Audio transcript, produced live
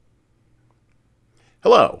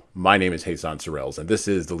Hello, my name is Hasan Sorrells, and this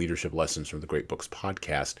is the Leadership Lessons from the Great Books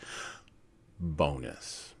podcast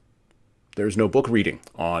bonus. There's no book reading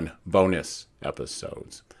on bonus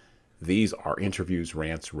episodes. These are interviews,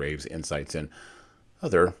 rants, raves, insights, and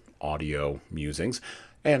other audio musings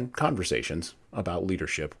and conversations about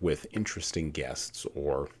leadership with interesting guests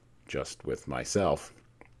or just with myself.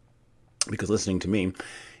 Because listening to me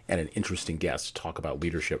and an interesting guest talk about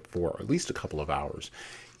leadership for at least a couple of hours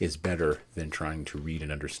is better than trying to read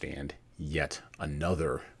and understand yet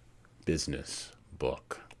another business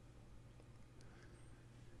book.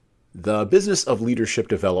 The business of leadership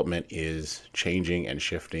development is changing and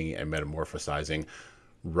shifting and metamorphosizing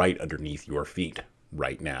right underneath your feet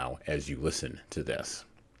right now as you listen to this.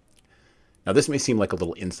 Now, this may seem like a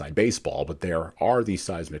little inside baseball, but there are these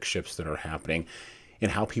seismic shifts that are happening in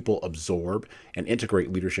how people absorb and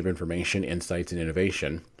integrate leadership information, insights, and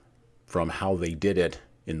innovation from how they did it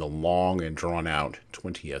in the long and drawn-out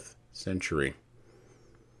 20th century.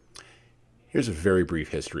 Here's a very brief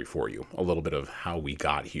history for you, a little bit of how we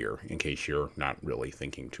got here, in case you're not really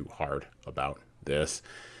thinking too hard about this.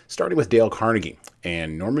 Starting with Dale Carnegie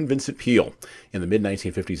and Norman Vincent Peale in the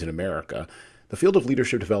mid-1950s in America, the field of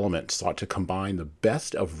leadership development sought to combine the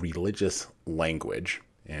best of religious language,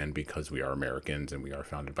 and because we are Americans and we are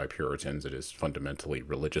founded by Puritans, it is fundamentally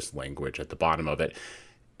religious language at the bottom of it,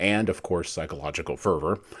 and of course psychological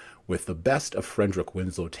fervor, with the best of Frederick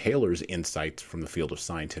Winslow Taylor's insights from the field of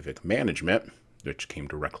scientific management, which came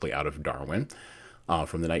directly out of Darwin.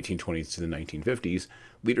 From the 1920s to the 1950s,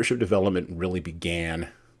 leadership development really began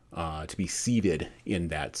to be seeded in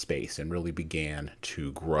that space and really began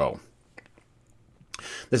to grow.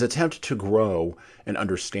 This attempt to grow an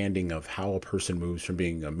understanding of how a person moves from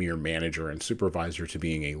being a mere manager and supervisor to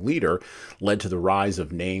being a leader led to the rise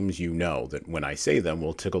of names you know that when I say them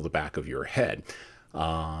will tickle the back of your head.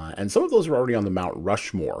 And some of those are already on the Mount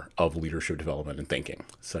Rushmore of leadership development and thinking,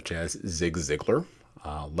 such as Zig Ziglar,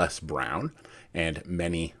 Les Brown, and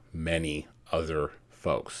many, many other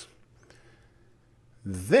folks.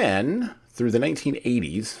 Then, through the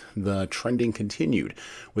 1980s, the trending continued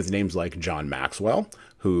with names like John Maxwell,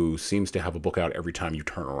 who seems to have a book out every time you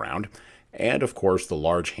turn around, and of course the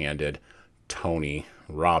large-handed Tony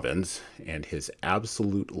Robbins and his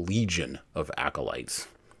absolute legion of acolytes.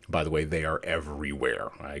 By the way, they are everywhere.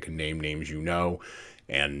 I can name names you know,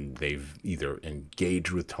 and they've either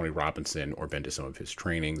engaged with Tony Robinson or been to some of his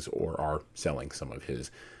trainings or are selling some of his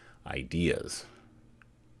ideas.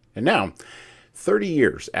 And now, 30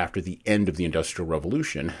 years after the end of the Industrial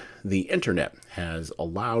Revolution, the internet has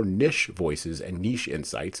allowed niche voices and niche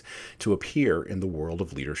insights to appear in the world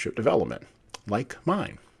of leadership development, like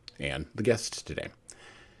mine and the guests today.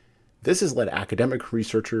 This has led academic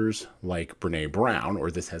researchers like Brene Brown,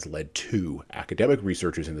 or this has led to academic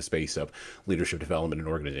researchers in the space of leadership development and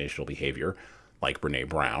organizational behavior, like Brene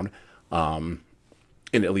Brown,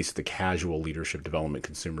 in at least the casual leadership development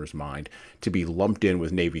consumer's mind, to be lumped in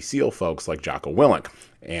with Navy SEAL folks like Jocko Willink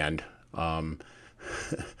and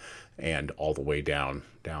and all the way down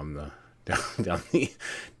the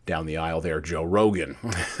aisle there, Joe Rogan.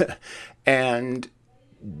 And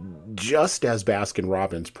just as Baskin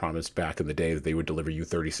Robbins promised back in the day that they would deliver you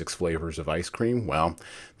 36 flavors of ice cream, well,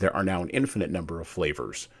 there are now an infinite number of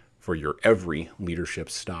flavors for your every leadership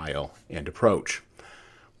style and approach.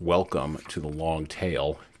 Welcome to the long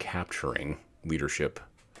tail capturing leadership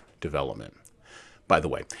development. By the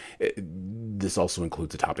way, this also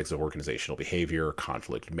includes the topics of organizational behavior,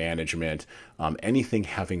 conflict management, anything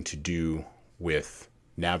having to do with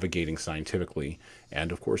navigating scientifically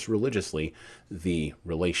and, of course, religiously, the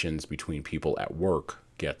relations between people at work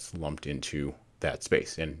gets lumped into that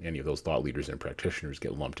space. And any of those thought leaders and practitioners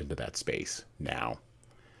get lumped into that space now.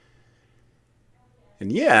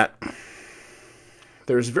 And yet,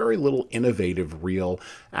 there's very little innovative, real,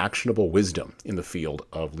 actionable wisdom in the field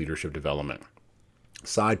of leadership development.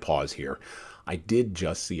 Side pause here. I did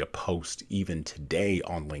just see a post even today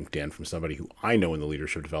on LinkedIn from somebody who I know in the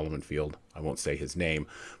leadership development field, I won't say his name,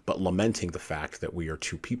 but lamenting the fact that we are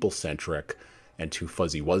too people-centric and too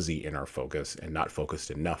fuzzy-wuzzy in our focus and not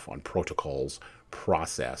focused enough on protocols,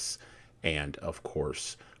 process, and, of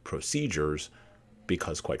course, procedures,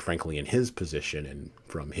 because quite frankly, in his position and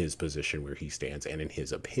from his position where he stands and in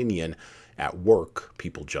his opinion, at work,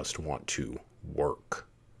 people just want to work.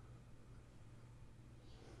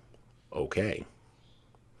 Okay.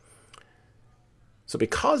 So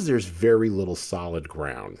because there's very little solid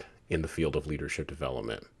ground in the field of leadership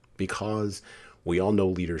development, because we all know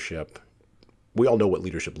leadership, we all know what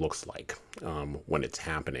leadership looks like when it's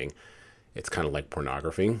happening. It's kind of like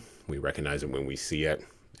pornography. We recognize it when we see it,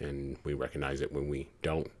 and we recognize it when we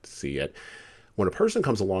don't see it. When a person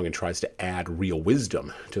comes along and tries to add real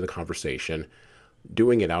wisdom to the conversation,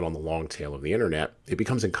 doing it out on the long tail of the internet, it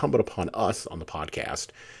becomes incumbent upon us on the podcast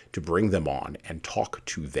to bring them on and talk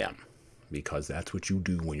to them, because that's what you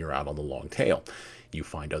do when you're out on the long tail. You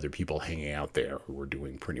find other people hanging out there who are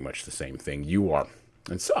doing pretty much the same thing you are.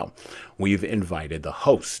 And so we've invited the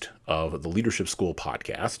host of the Leadership School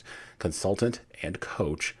podcast, consultant and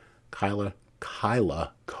coach, Kyla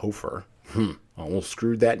Kofer. Almost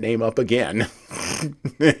screwed that name up again.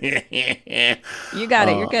 You got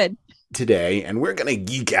it. You're good. Today, and we're going to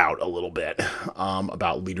geek out a little bit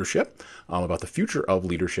about leadership, about the future of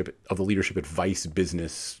leadership, of the leadership advice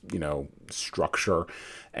business, structure,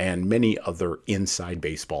 and many other inside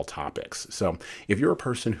baseball topics. So if you're a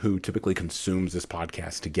person who typically consumes this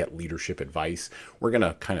podcast to get leadership advice, we're going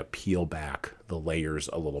to kind of peel back the layers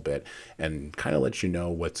a little bit and kind of let you know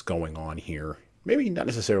what's going on here. Maybe not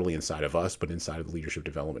necessarily inside of us, but inside of the leadership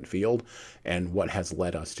development field, and what has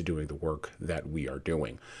led us to doing the work that we are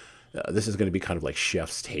doing. This is going to be kind of like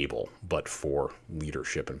Chef's Table, but for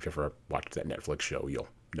leadership. And if you ever watched that Netflix show, you'll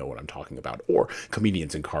know what I'm talking about. Or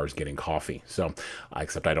Comedians in Cars Getting Coffee. So,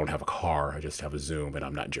 except I don't have a car, I just have a Zoom, and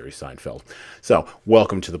I'm not Jerry Seinfeld. So,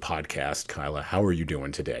 welcome to the podcast, Kyla. How are you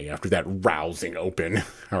doing today? After that rousing open,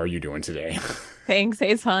 how are you doing today? Thanks,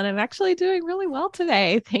 Hasan. I'm actually doing really well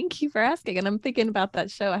today. Thank you for asking. And I'm thinking about that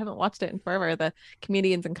show. I haven't watched it in forever. The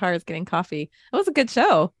Comedians in Cars Getting Coffee. It was a good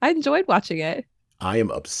show. I enjoyed watching it. I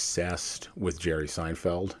am obsessed with Jerry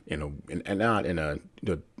Seinfeld and not in a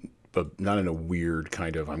but not in a weird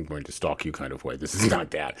kind of I'm going to stalk you kind of way. This is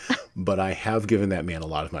not that. But I have given that man a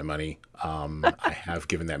lot of my money. I have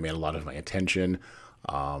given that man a lot of my attention.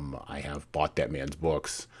 I have bought that man's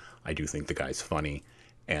books. I do think the guy's funny.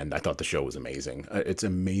 And I thought the show was amazing. It's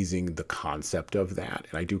amazing the concept of that.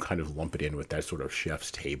 And I do kind of lump it in with that sort of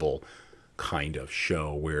Chef's Table kind of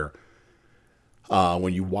show where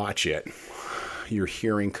when you watch it, you're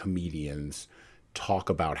hearing comedians talk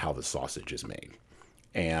about how the sausage is made.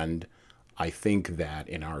 And I think that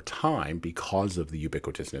in our time, because of the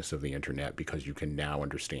ubiquitousness of the internet, because you can now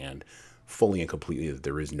understand fully and completely that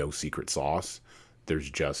there is no secret sauce, there's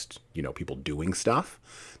just, people doing stuff.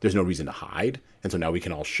 There's no reason to hide. And so now we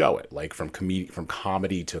can all show it. Like from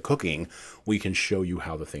comedy to cooking, we can show you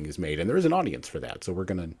how the thing is made. And there is an audience for that. So we're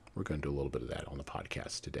gonna do a little bit of that on the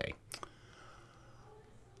podcast today.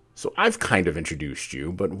 So I've kind of introduced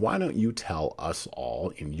you, but why don't you tell us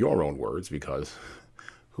all in your own words, because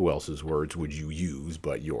who else's words would you use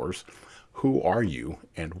but yours? Who are you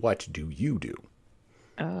and what do you do?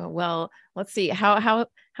 Well, let's see. How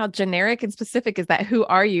generic and specific is that? Who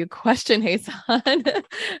are you? Question, Hasan.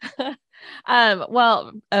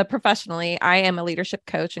 Professionally, I am a leadership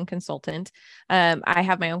coach and consultant. I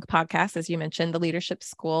have my own podcast, as you mentioned, the Leadership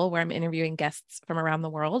School, where I'm interviewing guests from around the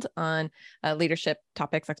world on leadership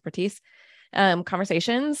topics, expertise,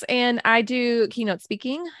 conversations. And I do keynote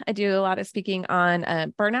speaking. I do a lot of speaking on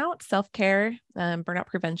burnout, self-care, burnout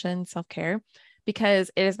prevention, self-care, because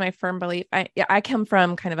it is my firm belief. I come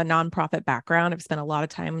from kind of a nonprofit background. I've spent a lot of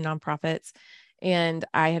time in nonprofits, and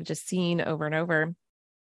I have just seen over and over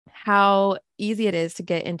how easy it is to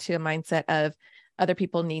get into a mindset of other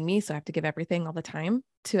people need me, so I have to give everything all the time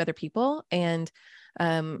to other people, and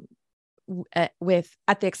at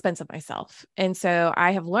the expense of myself. And so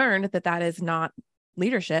I have learned that is not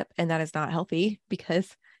leadership, and that is not healthy,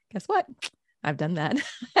 because guess what? I've done that.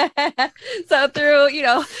 So through,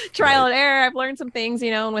 trial and error, I've learned some things,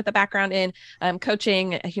 and with a background in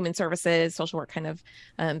coaching, human services, social work, kind of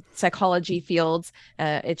psychology fields,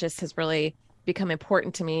 it just has really become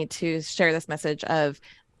important to me to share this message of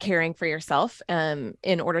caring for yourself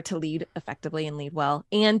in order to lead effectively and lead well,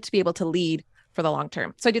 and to be able to lead for the long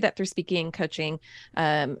term. So I do that through speaking, coaching,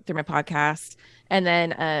 through my podcast. And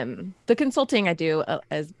then the consulting I do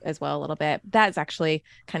as well a little bit. That's actually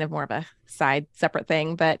kind of more of a side separate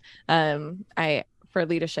thing. But for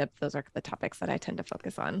leadership, those are the topics that I tend to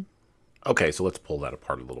focus on. Okay, so let's pull that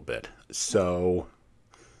apart a little bit. So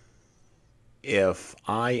if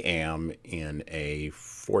I am in a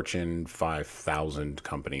Fortune 5,000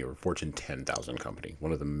 company or Fortune 10,000 company,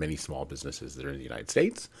 one of the many small businesses that are in the United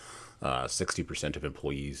States, 60% of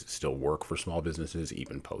employees still work for small businesses,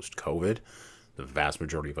 even post-COVID. The vast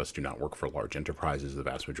majority of us do not work for large enterprises. The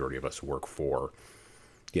vast majority of us work for,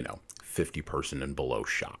 50-person and below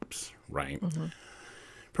shops, right? Mm-hmm.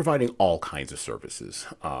 Providing all kinds of services,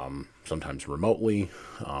 sometimes remotely,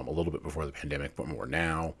 a little bit before the pandemic, but more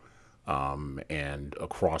now, and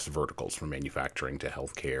across verticals from manufacturing to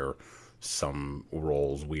healthcare. Some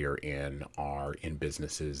roles we are in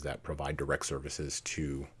businesses that provide direct services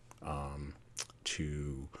to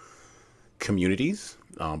communities,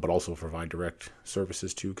 but also provide direct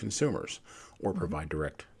services to consumers or provide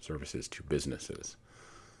direct services to businesses.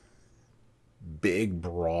 Big,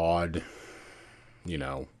 broad,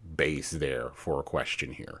 base there for a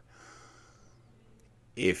question here.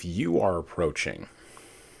 If you are approaching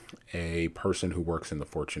a person who works in the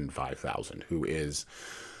Fortune 5000, who is,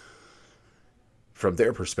 from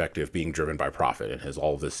their perspective, being driven by profit and has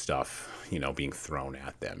all this stuff, being thrown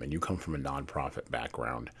at them, and you come from a nonprofit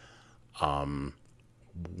background,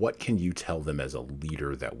 what can you tell them as a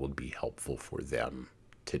leader that will be helpful for them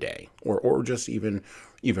today, or just even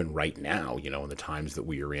right now, in the times that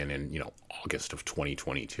we are in August of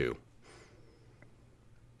 2022?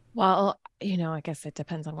 Well, I guess it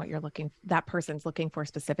depends on what that person's looking for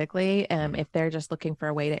specifically. If they're just looking for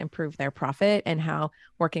a way to improve their profit and how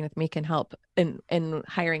working with me can help in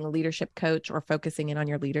hiring a leadership coach or focusing in on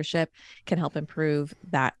your leadership can help improve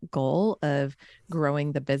that goal of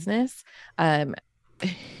growing the business.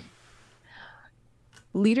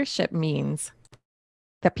 Leadership means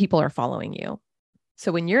that people are following you.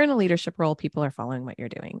 So when you're in a leadership role, people are following what you're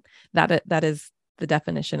doing. That is the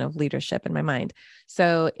definition of leadership in my mind.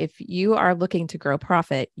 So if you are looking to grow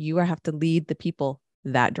profit, you have to lead the people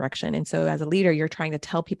that direction. And so as a leader, you're trying to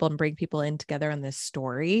tell people and bring people in together on this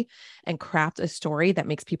story and craft a story that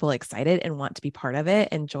makes people excited and want to be part of it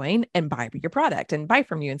and join and buy your product and buy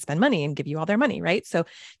from you and spend money and give you all their money, right? So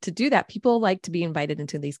to do that, people like to be invited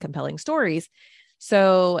into these compelling stories.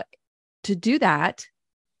 So to do that,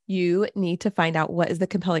 you need to find out what is the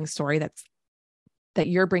compelling story that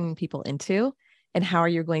you're bringing people into, and how are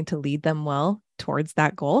you going to lead them well towards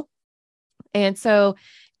that goal. And so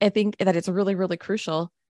I think that it's really, really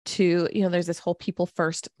crucial to, there's this whole people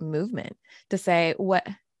first movement to say,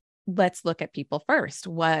 let's look at people first.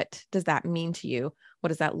 What does that mean to you? What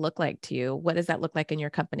does that look like to you? What does that look like in your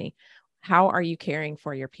company? How are you caring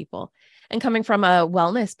for your people? And coming from a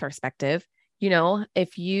wellness perspective,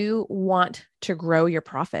 if you want to grow your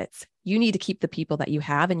profits, you need to keep the people that you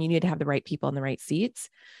have, and you need to have the right people in the right seats.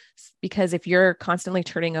 Because if you're constantly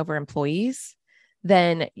turning over employees,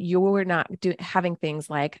 then you're not having things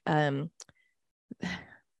like,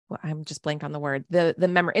 I'm just blank on the word, the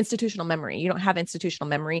memory, institutional memory. You don't have institutional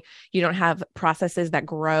memory. You don't have processes that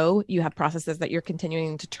grow. You have processes that you're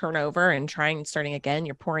continuing to turn over and starting again.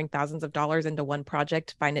 You're pouring thousands of dollars into one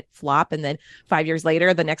project, find it flop. And then 5 years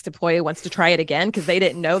later, the next employee wants to try it again because they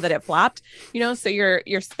didn't know that it flopped, so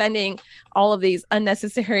you're spending all of these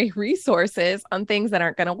unnecessary resources on things that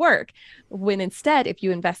aren't going to work. When instead, if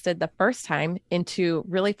you invested the first time into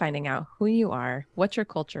really finding out who you are, what your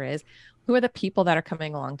culture is, who are the people that are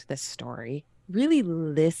coming along to this story, really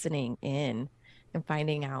listening in and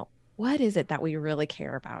finding out what is it that we really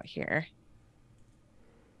care about here.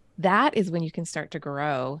 That is when you can start to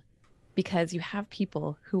grow, because you have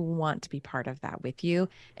people who want to be part of that with you.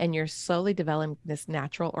 And you're slowly developing this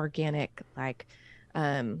natural, organic,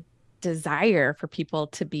 desire for people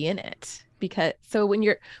to be in it. So when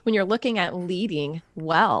you're looking at leading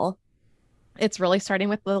well, it's really starting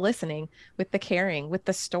with the listening, with the caring, with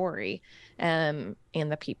the story, and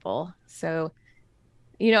the people. So,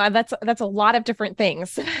 that's a lot of different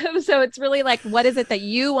things. So it's really like, what is it that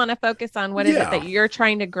you want to focus on? What is it that you're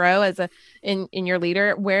trying to grow in your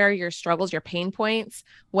leader? Where are your struggles, your pain points?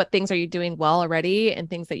 What things are you doing well already, and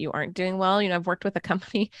things that you aren't doing well? I've worked with a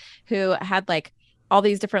company who had all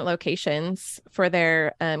these different locations for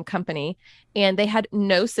their company, and they had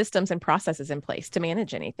no systems and processes in place to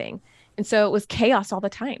manage anything. And so it was chaos all the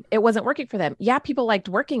time. It wasn't working for them. Yeah, people liked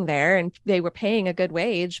working there and they were paying a good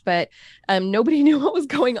wage, but nobody knew what was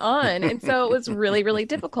going on. And so it was really, really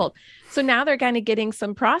difficult. So now they're kind of getting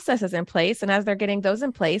some processes in place. And as they're getting those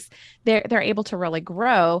in place, they're able to really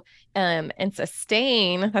grow and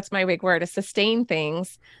sustain. That's my big word, is sustain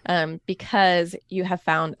things, because you have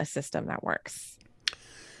found a system that works.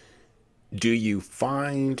 Do you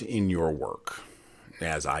find in your work,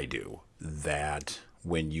 as I do, that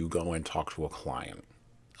when you go and talk to a client,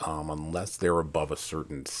 unless they're above a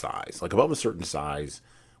certain size,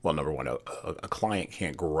 well, number one, a client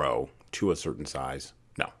can't grow to a certain size.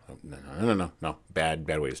 No. Bad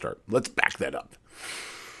way to start. Let's back that up.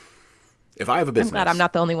 If I have a business, I'm glad I'm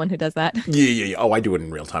not the only one who does that. Yeah. Oh, I do it in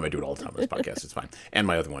real time. I do it all the time on this podcast. It's fine. And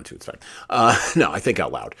my other one too. It's fine. No, I think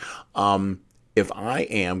out loud. If I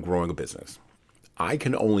am growing a business, I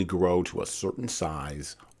can only grow to a certain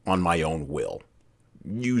size on my own will.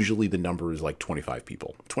 Usually the number is like 25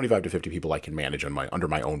 people. 25 to 50 people I can manage under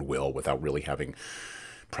my own will without really having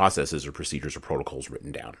processes or procedures or protocols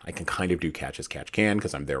written down. I can kind of do catch as catch can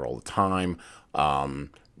because I'm there all the time.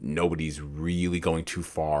 Nobody's really going too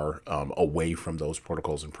far away from those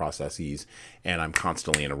protocols and processes, and I'm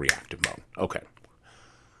constantly in a reactive mode. Okay.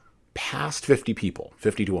 Past 50 people,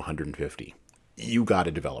 50 to 150, you got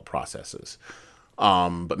to develop processes.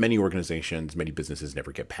 But many organizations, many businesses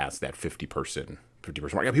never get past that 50%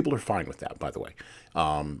 mark. Yeah, people are fine with that, by the way.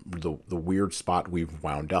 The weird spot we've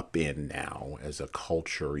wound up in now as a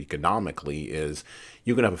culture economically is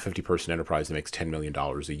you can have a 50-person enterprise that makes $10 million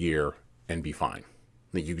a year and be fine.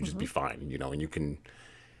 You can just be fine, and you can,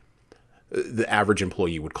 the average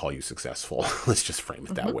employee would call you successful. Let's just frame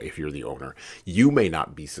it that way. If you're the owner, you may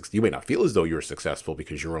not feel as though you're successful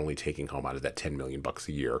because you're only taking home out of that $10 million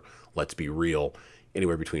a year. Let's be real.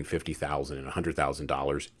 Anywhere between $50,000 and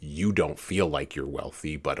 $100,000, you don't feel like you're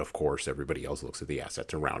wealthy, but of course everybody else looks at the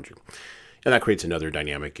assets around you. And that creates another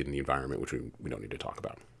dynamic in the environment, which we don't need to talk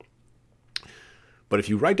about. But if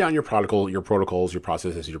you write down your protocol, your protocols, your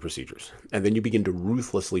processes, your procedures, and then you begin to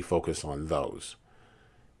ruthlessly focus on those,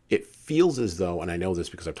 it feels as though, and I know this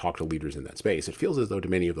because I've talked to leaders in that space, it feels as though to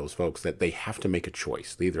many of those folks that they have to make a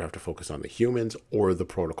choice. They either have to focus on the humans or the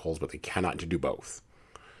protocols, but they cannot do both.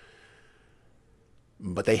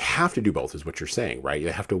 But they have to do both is what you're saying, right?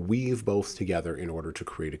 They have to weave both together in order to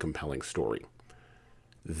create a compelling story.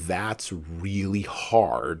 That's really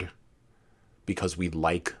hard because we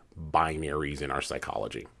like binaries in our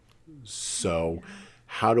psychology. So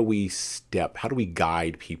how do we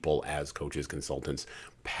guide people as coaches, consultants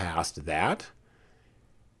past that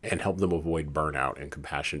and help them avoid burnout and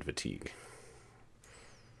compassion fatigue?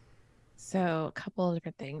 So a couple of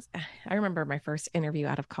different things. I remember my first interview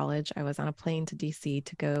out of college. I was on a plane to DC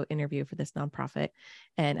to go interview for this nonprofit.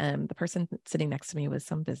 And the person sitting next to me was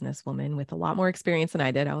some businesswoman with a lot more experience than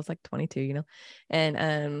I did. I was like 22,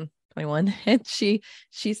 and 21. And she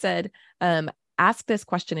said, ask this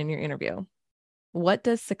question in your interview. What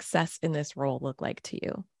does success in this role look like to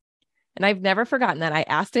you? And I've never forgotten that. I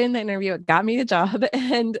asked it in the interview. It got me the job,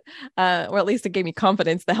 and or at least it gave me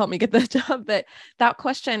confidence to help me get the job. But that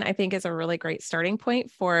question, I think, is a really great starting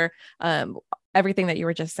point for everything that you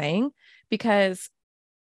were just saying, because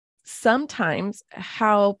sometimes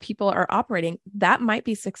how people are operating, that might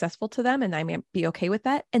be successful to them, and I might be okay with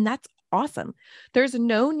that. And that's awesome. There's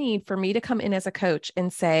no need for me to come in as a coach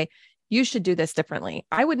and say, you should do this differently.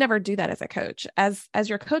 I would never do that as a coach. As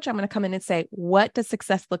your coach, I'm going to come in and say, what does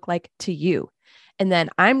success look like to you? And then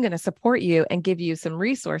I'm going to support you and give you some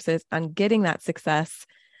resources on getting that success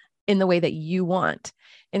in the way that you want.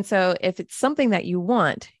 And so if it's something that you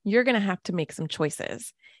want, you're going to have to make some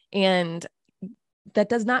choices. And that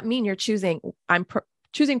does not mean you're choosing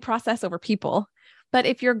process over people. But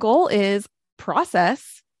if your goal is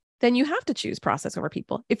process, then you have to choose process over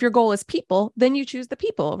people. If your goal is people, then you choose the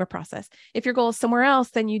people over process. If your goal is somewhere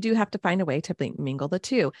else, then you do have to find a way to mingle the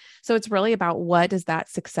two. So it's really about, what does that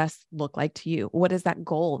success look like to you? What does that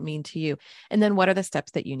goal mean to you? And then what are the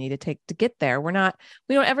steps that you need to take to get there? We don't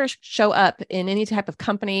ever show up in any type of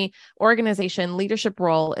company, organization, leadership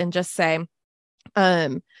role and just say,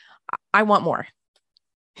 I want more.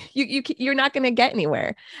 You're not going to get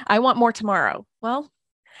anywhere. I want more tomorrow. Well,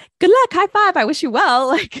 good luck. High five. I wish you well.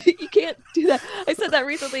 Like, you can't do that. I said that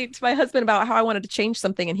recently to my husband about how I wanted to change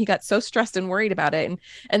something, and he got so stressed and worried about it.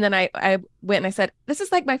 And then I went and I said, this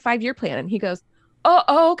is like my 5-year plan. And he goes,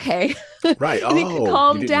 oh okay. Right. And he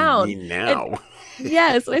calmed down. Now.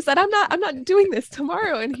 Yes. I said, I'm not doing this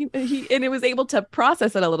tomorrow. And he it was able to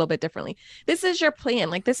process it a little bit differently. This is your plan.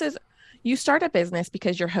 Like, you start a business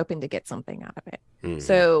because you're hoping to get something out of it. Mm-hmm.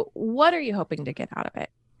 So what are you hoping to get out of it?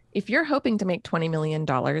 If you're hoping to make $20 million,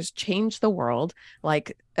 change the world,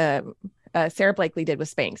 like Sarah Blakely did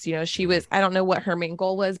with Spanx. She was, I don't know what her main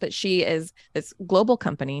goal was, but she is this global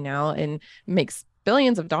company now and makes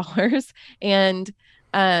billions of dollars. And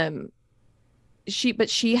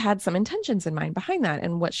she had some intentions in mind behind that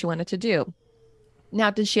and what she wanted to do.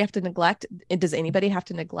 Now, does she have to neglect? Does anybody have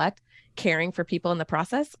to neglect caring for people in the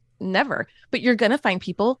process? Never. But you're going to find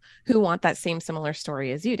people who want that same similar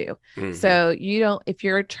story as you do. Mm-hmm. So if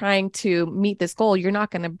you're trying to meet this goal, you're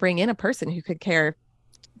not going to bring in a person who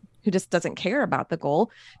just doesn't care about the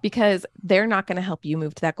goal, because they're not going to help you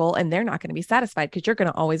move to that goal, and they're not going to be satisfied because you're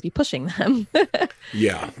going to always be pushing them.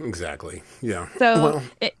 Yeah, exactly. Yeah. So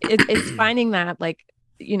it's finding that, like,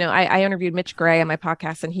 I interviewed Mitch Gray on my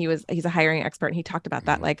podcast, and he's a hiring expert, and he talked about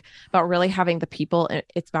that, Mhm. like about really having the people.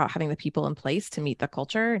 It's about having the people in place to meet the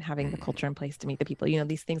culture, and having the culture in place to meet the people.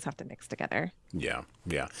 These things have to mix together. Yeah,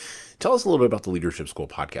 yeah. Tell us a little bit about the Leadership School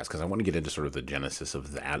podcast, because I want to get into sort of the genesis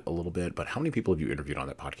of that a little bit. But how many people have you interviewed on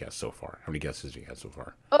that podcast so far? How many guests have you had so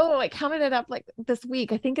far? Oh, I counted it up like this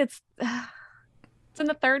week. I think it's in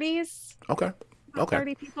the 30s. Okay. About Okay.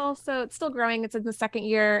 30 people. So it's still growing. It's in the second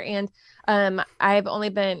year. And I've only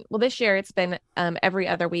been, well, this year it's been every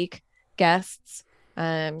other week guests.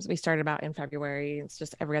 So we started about in February. It's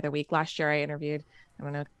just every other week. Last year I interviewed, I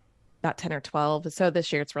don't know, about 10 or 12. So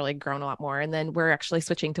this year it's really grown a lot more. And then we're actually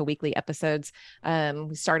switching to weekly episodes.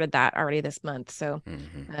 We started that already this month. So,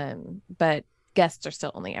 but guests are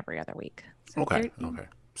still only every other week. So Okay. Okay.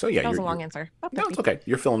 So yeah, that was a long answer. About no, 50. it's okay.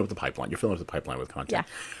 You're filling up the pipeline. You're filling up the pipeline with content.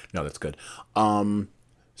 Yeah. No, that's good.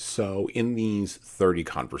 So in these 30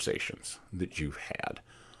 conversations that you've had,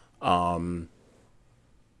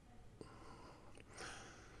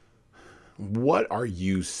 what are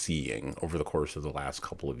you seeing over the course of the last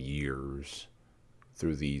couple of years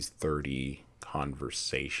through these 30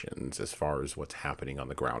 conversations as far as what's happening on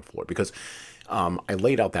the ground floor? Because I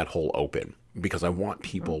laid out that whole open because I want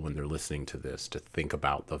people, when they're listening to this, to think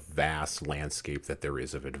about the vast landscape that there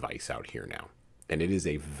is of advice out here now. And it is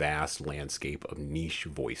a vast landscape of niche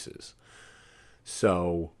voices.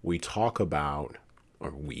 So we talk about,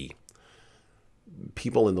 or we,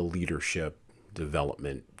 people in the leadership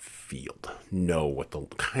development field know what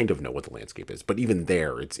the landscape is. But even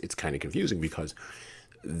there, it's kind of confusing because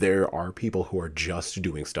there are people who are just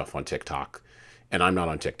doing stuff on TikTok, and I'm not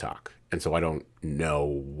on TikTok, and so I don't know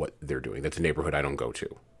what they're doing. That's a neighborhood I don't go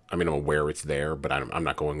to. I mean, I'm aware it's there, but I'm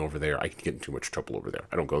not going over there. I can get in too much trouble over there.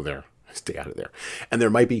 I don't go there. I stay out of there. And there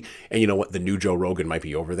might be, and you know what, the new Joe Rogan might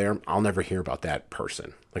be over there. I'll never hear about that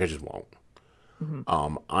person. Like, I just won't.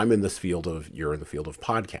 I'm in this field you're in the field of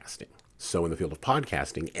podcasting. So in the field of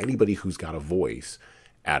podcasting, anybody who's got a voice,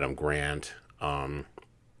 Adam Grant, Joe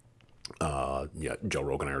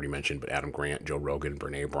Rogan I already mentioned, but Adam Grant, Joe Rogan,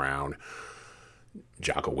 Brene Brown,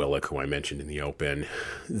 Jocko Willink, who I mentioned in the open,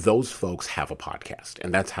 those folks have a podcast,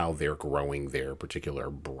 and that's how they're growing their particular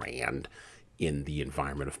brand in the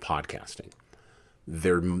environment of podcasting.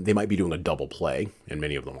 They might be doing a double play, and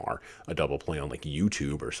many of them are a double play on like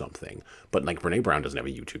YouTube or something. But like Brene Brown doesn't have a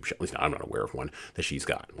YouTube show. At least I'm not aware of one that she's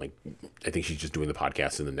got. Like, I think she's just doing the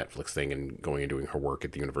podcast and the Netflix thing and going and doing her work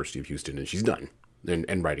at the University of Houston, and she's done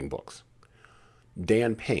and writing books.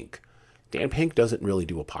 Dan Pink. Dan Pink doesn't really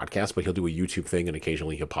do a podcast, but he'll do a YouTube thing, and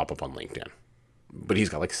occasionally he'll pop up on LinkedIn. But he's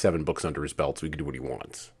got like 7 books under his belt, so he can do what he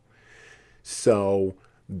wants. So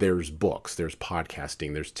there's books, there's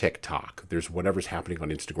podcasting, there's TikTok, there's whatever's happening on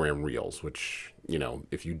Instagram Reels, which,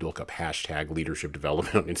 if you look up hashtag leadership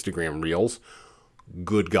development on Instagram Reels,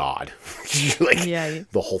 good God, Yeah.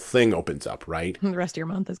 the whole thing opens up, right? The rest of your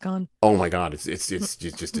month is gone. Oh my God, it just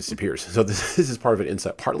disappears. So this is part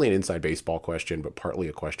of partly an inside baseball question, but partly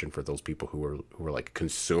a question for those people who are like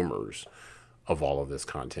consumers of all of this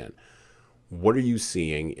content. What are you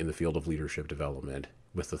seeing in the field of leadership development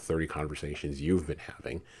with the 30 conversations you've been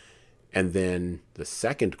having? And then the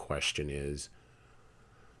second question is,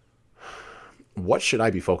 what should I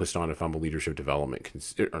be focused on if I'm a leadership development,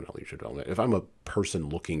 or not leadership development, if I'm a person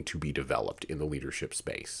looking to be developed in the leadership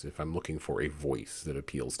space, if I'm looking for a voice that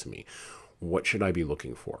appeals to me, what should I be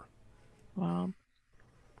looking for? Wow.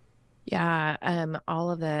 Yeah. All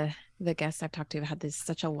of the guests I've talked to have had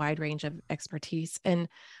such a wide range of expertise. And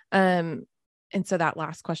so that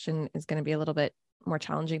last question is going to be a little bit more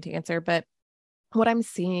challenging to answer, but what I'm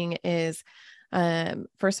seeing is,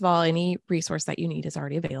 first of all, any resource that you need is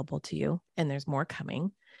already available to you, and there's more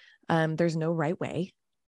coming. There's no right way,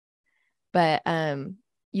 but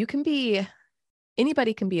anybody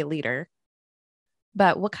can be a leader.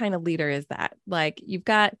 But what kind of leader is that? Like, you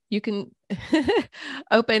can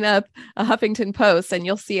open up a Huffington Post and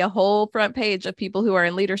you'll see a whole front page of people who are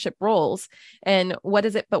in leadership roles. And what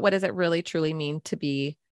does it really truly mean to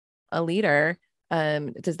be a leader?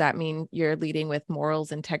 Does that mean you're leading with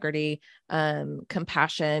morals, integrity,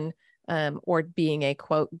 compassion, or being a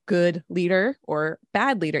quote good leader or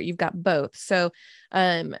bad leader? You've got both. So,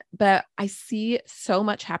 but I see so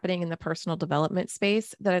much happening in the personal development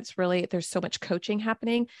space that there's so much coaching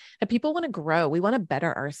happening, and people want to grow. We want to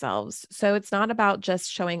better ourselves. So it's not about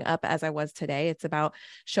just showing up as I was today. It's about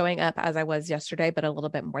showing up as I was yesterday, but a little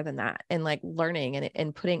bit more than that, and like learning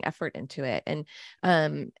and putting effort into it, and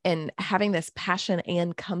having this passion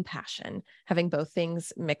and compassion, having both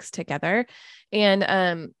things mixed together,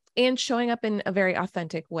 and showing up in a very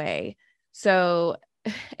authentic way. So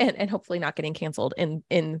and hopefully not getting canceled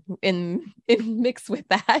in mix with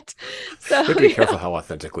that. So You have to be careful how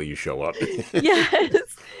authentically you show up.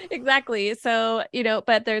 yes, exactly. So,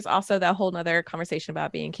 but there's also that whole nother conversation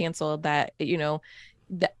about being canceled that,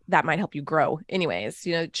 that might help you grow anyways.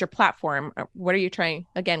 It's your platform. What are you trying,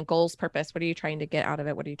 again, goals, purpose, what are you trying to get out of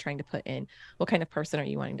it? What are you trying to put in? What kind of person are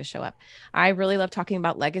you wanting to show up? I really love talking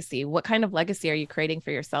about legacy. What kind of legacy are you creating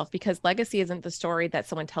for yourself? Because legacy isn't the story that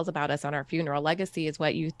someone tells about us on our funeral. Legacy is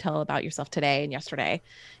what you tell about yourself today and yesterday.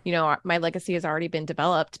 My legacy has already been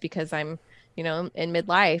developed because I'm in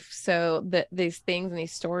midlife. So these things and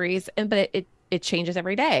these stories, but it changes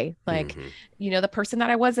every day. Like, the person that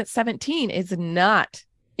I was at 17 is not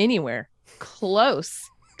anywhere close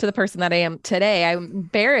to the person that I am today. I'm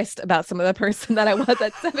embarrassed about some of the person that I was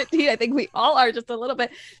at 17. I think we all are just a little bit.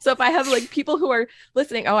 So if I have like people who are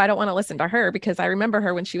listening, oh, I don't want to listen to her because I remember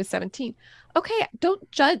her when she was 17. Okay, don't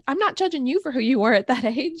judge. I'm not judging you for who you were at that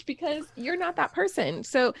age because you're not that person.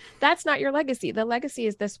 So that's not your legacy. The legacy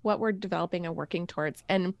is what we're developing and working towards.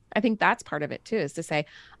 And I think that's part of it too, is to say,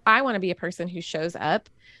 I want to be a person who shows up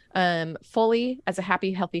fully as a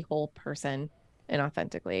happy, healthy, whole person and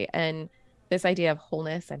authentically. And this idea of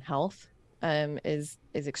wholeness and health is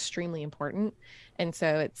extremely important. And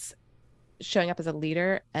so it's showing up as a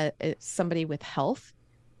leader, somebody with health.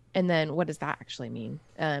 And then what does that actually mean?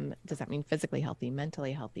 Does that mean physically healthy,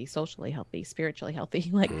 mentally healthy, socially healthy, spiritually healthy?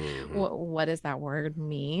 Like, what does that word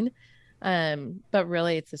mean? But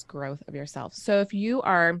really, it's this growth of yourself. So if you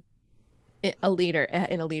are a leader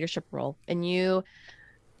in a leadership role and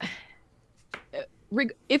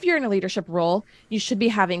if you're in a leadership role, you should be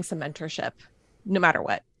having some mentorship no matter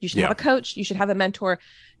what. You should have a coach, you should have a mentor,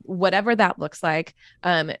 whatever that looks like.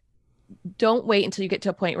 Don't wait until you get to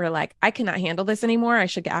a point where like, I cannot handle this anymore. I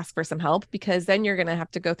should ask for some help, because then you're going to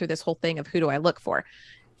have to go through this whole thing of who do I look for?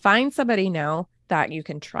 Find somebody now that you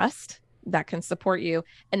can trust, that can support you,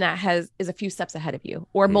 and that is a few steps ahead of you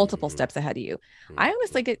or multiple steps ahead of you. I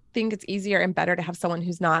honestly think it's easier and better to have someone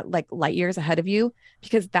who's not like light years ahead of you,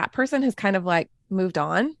 because that person has kind of like moved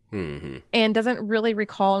on and doesn't really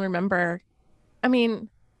recall and remember. I mean,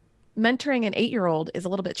 mentoring an 8-year-old is a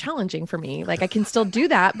little bit challenging for me. Like I can still do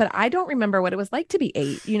that, but I don't remember what it was like to be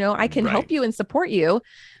 8. I can help you and support you,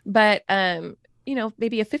 but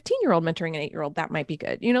maybe a 15-year-old mentoring an 8-year-old, that might be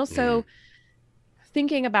good. So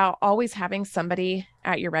thinking about always having somebody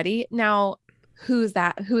at your ready. Now, who's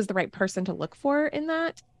the right person to look for in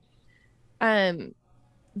that?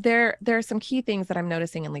 There are some key things that I'm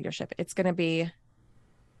noticing in leadership. It's going to be,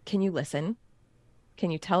 can you listen? Can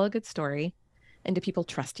you tell a good story? And do people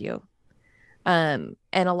trust you? And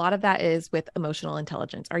a lot of that is with emotional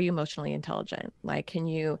intelligence. Are you emotionally intelligent? Like, can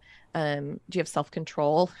you, do you have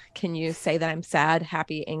self-control? Can you say that I'm sad,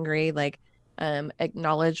 happy, angry? Like,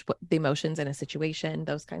 acknowledge the emotions in a situation.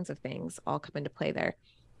 Those kinds of things all come into play there.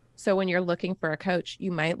 So when you're looking for a coach,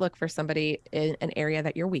 you might look for somebody in an area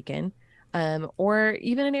that you're weak in, or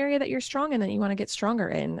even an area that you're strong in that you want to get stronger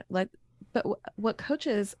in. But what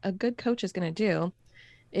a good coach is going to do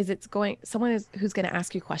is who's going to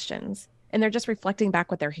ask you questions, and they're just reflecting back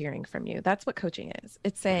what they're hearing from you. That's what coaching is.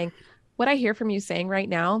 It's saying, what I hear from you saying right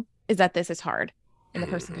now is that this is hard. And the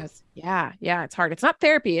person goes, yeah, it's hard. It's not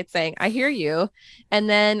therapy. It's saying, I hear you. And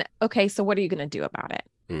then, okay, so what are you going to do about it?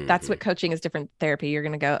 That's what coaching is different therapy. You're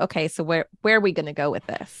going to go, okay, so where are we going to go with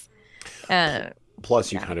this?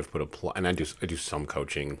 Plus, you kind of put and I do some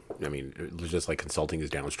coaching. I mean, just like consulting is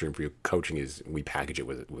downstream for you, coaching is, we package it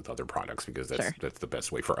with other products, because that's the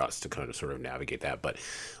best way for us to kind of sort of navigate that. But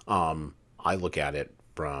I look at it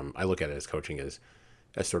as coaching as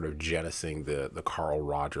sort of jettisoning the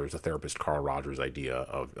therapist Carl Rogers idea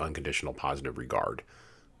of unconditional positive regard,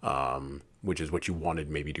 which is what you wanted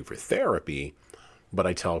maybe do for therapy. But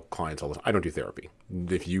I tell clients all the time, I don't do therapy.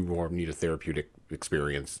 If you need a therapeutic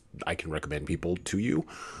experience, I can recommend people to you.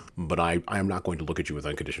 But I am not going to look at you with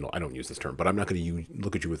unconditional, I don't use this term, but I'm not going to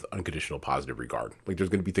look at you with unconditional positive regard. Like, there's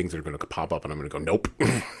going to be things that are going to pop up and I'm going to go, nope,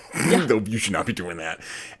 nope, you should not be doing that.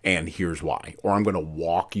 And here's why. Or I'm going to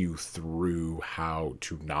walk you through how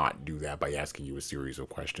to not do that by asking you a series of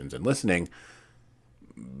questions and listening.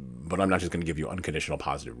 But I'm not just going to give you unconditional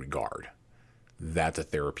positive regard. That's a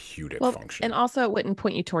therapeutic function. And also it wouldn't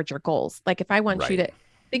point you towards your goals. Like if I want you to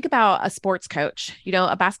think about a sports coach,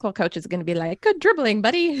 a basketball coach is going to be like, good dribbling,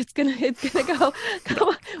 buddy. It's going to go.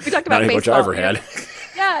 We talked about baseball. Coach I ever had.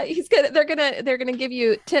 Yeah, they're going to give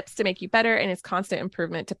you tips to make you better, and it's constant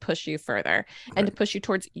improvement to push you further and to push you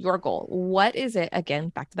towards your goal. What is it? Again,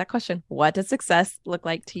 back to that question. What does success look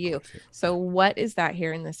like to you? So what is that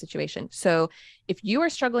here in this situation? So if you are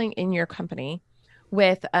struggling in your company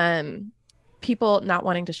with, people not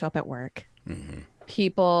wanting to show up at work,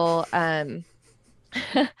 people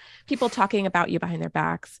people talking about you behind their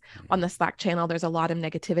backs. On the Slack channel, there's a lot of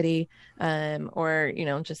negativity, or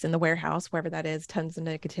just in the warehouse, wherever that is, tons of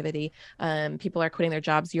negativity. People are quitting their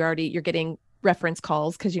jobs. You're getting reference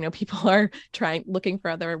calls because people are looking for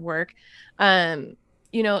other work.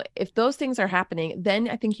 If those things are happening, then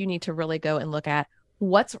I think you need to really go and look at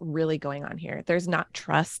what's really going on here. There's not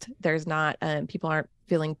trust. There's not people aren't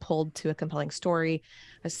feeling pulled to a compelling story.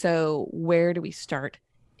 So where do we start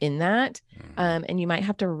in that? And you might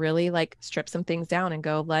have to really strip some things down and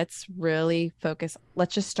go, let's really focus.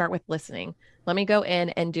 Let's just start with listening. Let me go in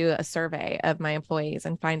and do a survey of my employees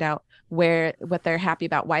and find out what they're happy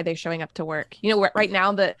about, why they're showing up to work. Right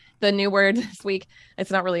now, the new word this week,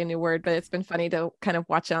 it's not really a new word, but it's been funny to kind of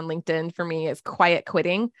watch it on LinkedIn for me, is quiet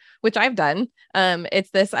quitting, which I've done.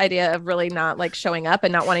 It's this idea of really not showing up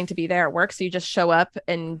and not wanting to be there at work. So you just show up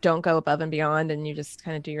and don't go above and beyond, and you just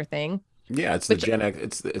kind of do your thing. Yeah, it's the Gen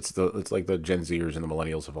X. It's like the Gen Zers and the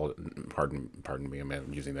millennials have all. Pardon me,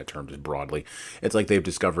 I'm using that term just broadly. It's like they've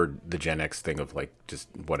discovered the Gen X thing of just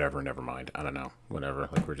whatever, never mind. I don't know, whatever.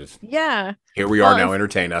 We're just here. We are now.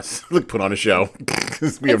 Entertain us. Put on a show.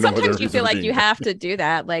 We have sometimes you feel like you have to do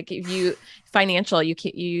that. If you financial,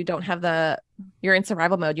 you don't have you're in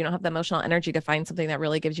survival mode. You don't have the emotional energy to find something that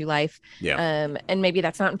really gives you life. Yeah. And maybe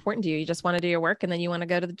that's not important to you. You just want to do your work, and then you want to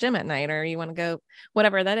go to the gym at night, or you want to go,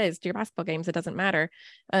 whatever that is, to your basketball games. It doesn't matter.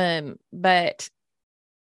 But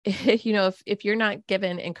if you're not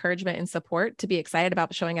given encouragement and support to be excited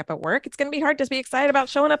about showing up at work, it's going to be hard to be excited about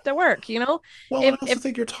showing up to work. Well, I also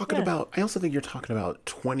think you're talking about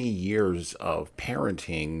 20 years of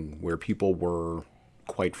parenting where people were,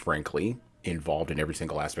 quite frankly, involved in every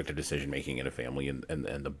single aspect of decision making in a family, and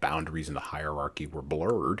the boundaries and the hierarchy were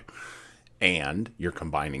blurred. And you're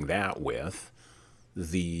combining that with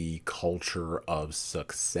the culture of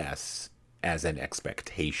success as an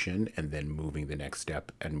expectation, and then moving the next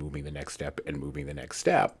step and moving the next step and moving the next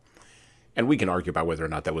step. And we can argue about whether or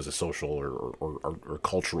not that was a social or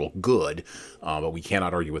cultural good, but we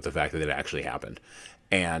cannot argue with the fact that it actually happened.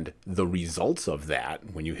 And the results of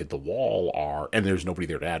that, when you hit the wall, and there's nobody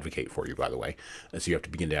there to advocate for you, by the way, and so you have to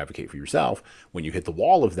begin to advocate for yourself. When you hit the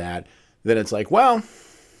wall of that, then it's like, well,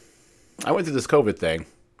 I went through this COVID thing.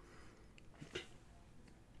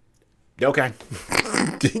 Okay.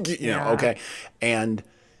 Okay. And,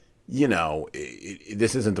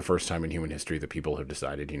 this isn't the first time in human history that people have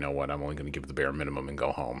decided, you know what, I'm only going to give the bare minimum and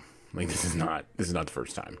go home. This is not the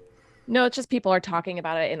first time. No, it's just people are talking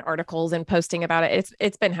about it in articles and posting about it.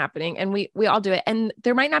 It's been happening, and we all do it. And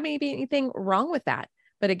there might not be anything wrong with that.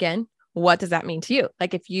 But again, what does that mean to you?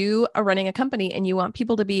 If you are running a company and you want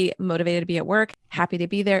people to be motivated to be at work, happy to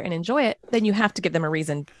be there and enjoy it, then you have to give them a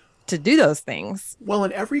reason to do those things. Well,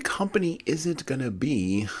 and every company isn't going to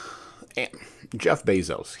be Jeff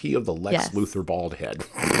Bezos, he of the Lex Luthor bald head,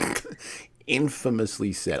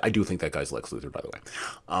 infamously said, I do think that guy's Lex Luthor, by the way,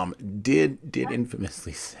 did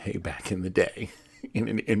infamously say back in the day in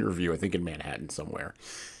an interview, I think in Manhattan somewhere,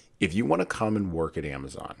 if you want to come and work at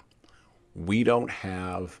Amazon, we don't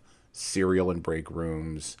have cereal and break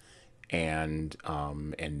rooms and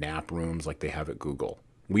nap rooms like they have at Google.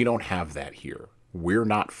 We don't have that here. We're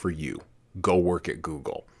not for you. Go work at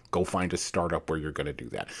Google. Go find a startup where you're going to do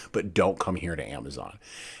that. But don't come here to Amazon.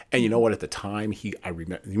 And you know what? At the time,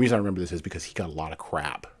 the reason I remember this is because he got a lot of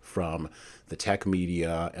crap from the tech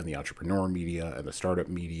media and the entrepreneur media and the startup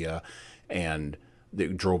media, and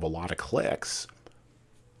it drove a lot of clicks.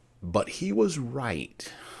 But he was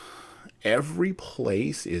right. Every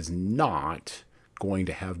place is not going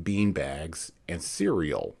to have beanbags and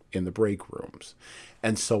cereal in the break rooms.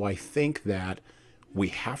 And so I think that we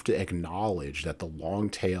have to acknowledge that the long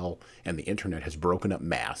tail and the internet has broken up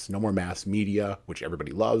mass. No more mass media, which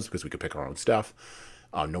everybody loves because we could pick our own stuff.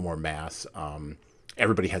 No more mass.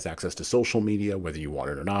 Everybody has access to social media, whether you want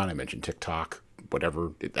it or not. I mentioned TikTok,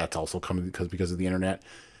 whatever. That's also coming because of the internet.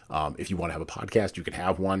 If you want to have a podcast, you can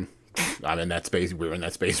have one. I'm in that space. We're in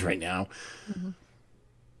that space right now. Mm-hmm.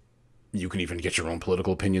 You can even get your own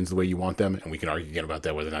political opinions the way you want them, and we can argue again about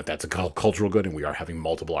that, whether or not that's a cultural good, and we are having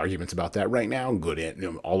multiple arguments about that right now,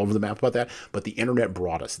 all over the map about that. But the internet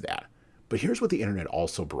brought us that. But here's what the internet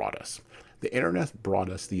also brought us. The internet brought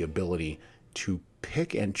us the ability to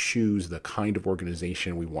pick and choose the kind of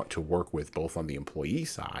organization we want to work with, both on the employee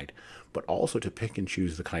side, but also to pick and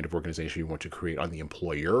choose the kind of organization we want to create on the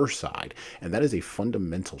employer side. And that is a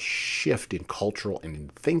fundamental shift in cultural and in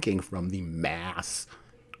thinking from the mass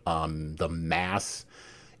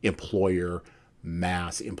employer,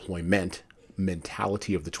 mass employment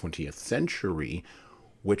mentality of the 20th century,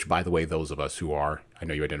 which, by the way, those of us who are, I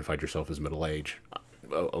know you identified yourself as middle-aged,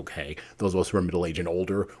 Okay, those of us who are middle age and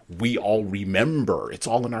older, we all remember. It's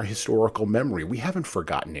all in our historical memory. We haven't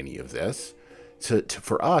forgotten any of this.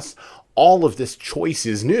 For us, all of this choice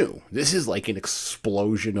is new. This is like an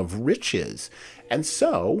explosion of riches. And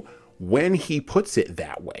so when he puts it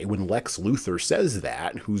that way, when Lex Luthor says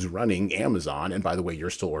that, who's running Amazon, and by the way, you're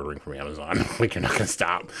still ordering from Amazon, like you're not going to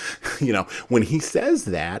stop, when he says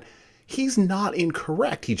that, he's not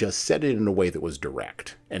incorrect. He just said it in a way that was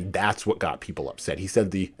direct. And that's what got people upset. He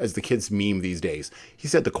said as the kids meme these days, he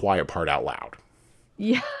said the quiet part out loud.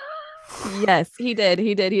 Yeah. Yes, he did.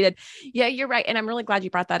 He did. He did. Yeah, you're right. And I'm really glad you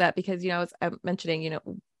brought that up because, I was mentioning,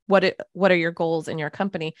 what are your goals in your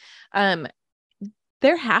company?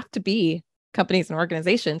 There have to be companies and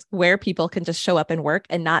organizations where people can just show up and work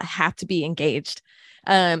and not have to be engaged,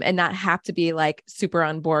 and not have to be like super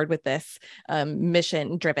on board with this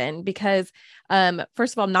mission driven because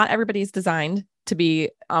first of all, not everybody's designed to be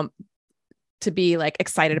like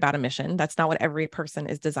excited about a mission. That's not what every person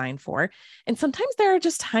is designed for. And sometimes there are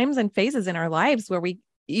just times and phases in our lives where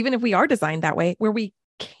even if we are designed that way, where we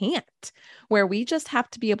can't, where we just have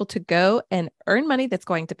to be able to go and earn money that's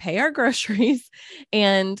going to pay our groceries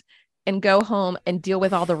and go home and deal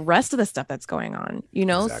with all the rest of the stuff that's going on,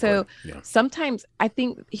 Exactly. So yeah. Sometimes I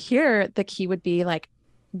think here the key would be like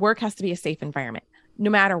work has to be a safe environment. No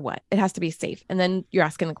matter what, it has to be safe. And then you're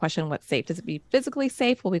asking the question, what's safe? Does it be physically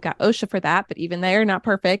safe? Well, we've got OSHA for that, but even they're not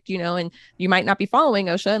perfect, and you might not be following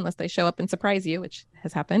OSHA unless they show up and surprise you, which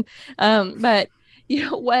has happened. But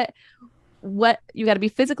what you got to be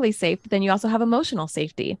physically safe, but then you also have emotional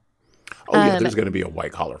safety. Oh yeah, there's going to be a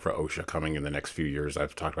white collar for OSHA coming in the next few years.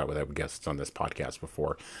 I've talked about with guests on this podcast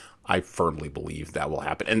before. I firmly believe that will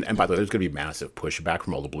happen. And by the way, there's going to be massive pushback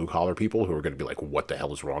from all the blue collar people who are going to be like, what the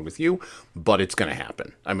hell is wrong with you? But it's going to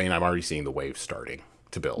happen. I mean, I'm already seeing the wave starting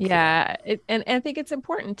to build. Yeah. And I think it's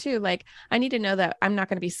important too. Like, I need to know that I'm not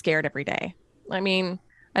going to be scared every day. I mean,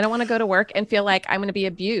 I don't want to go to work and feel like I'm going to be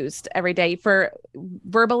abused every day for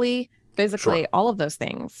verbally, physically, sure. All of those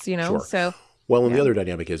things, Sure. So. Well, and the other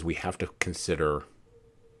dynamic is we have to consider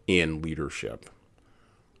in leadership,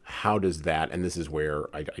 how does that, and this is where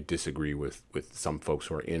I disagree with some folks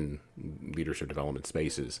who are in leadership development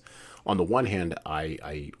spaces. On the one hand,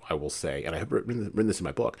 I will say, and I have written this in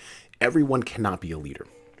my book, everyone cannot be a leader.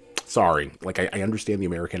 Sorry, like I understand the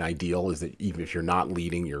American ideal is that even if you're not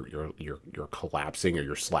leading, you're collapsing or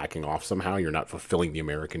you're slacking off somehow, you're not fulfilling the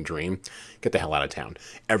American dream. Get the hell out of town.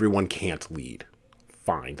 Everyone can't lead.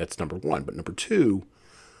 Fine, that's number one. But number two,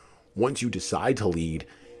 once you decide to lead,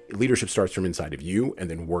 leadership starts from inside of you and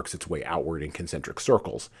then works its way outward in concentric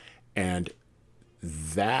circles. And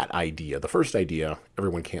that idea, the first idea,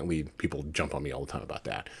 everyone can't lead, people jump on me all the time about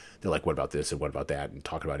that. They're like, what about this and what about that? And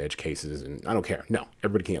talking about edge cases, and I don't care. No,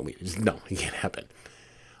 everybody can't lead. No, it can't happen.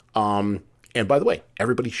 And by the way,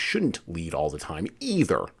 everybody shouldn't lead all the time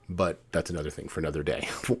either, but that's another thing for another day.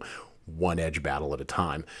 One edge battle at a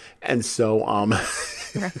time. And so,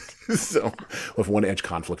 right. So with one edge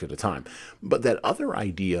conflict at a time. But that other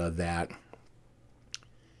idea that,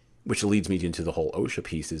 which leads me into the whole OSHA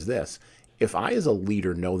piece, is this. If I as a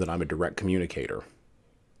leader know that I'm a direct communicator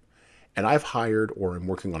and I've hired or am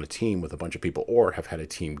working on a team with a bunch of people or have had a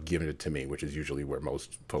team given it to me, which is usually where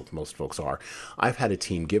most folks are, I've had a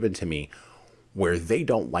team given to me where they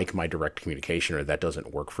don't like my direct communication or that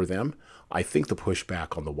doesn't work for them, I think the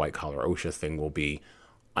pushback on the white collar OSHA thing will be,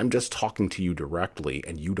 I'm just talking to you directly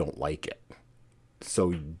and you don't like it.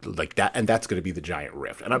 So like that, and that's going to be the giant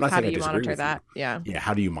rift. And I'm not saying I disagree with that. Yeah.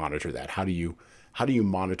 How do you monitor that? How do you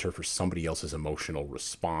monitor for somebody else's emotional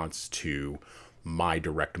response to my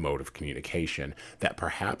direct mode of communication that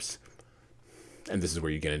perhaps, and this is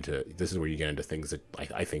where you get into things that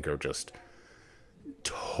I think are just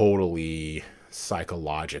totally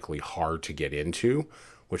psychologically hard to get into,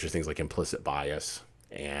 which are things like implicit bias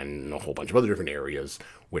and a whole bunch of other different areas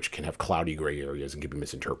which can have cloudy gray areas and can be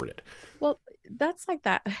misinterpreted. Well, that's like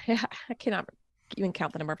that. I cannot even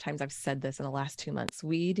count the number of times I've said this in the last 2 months.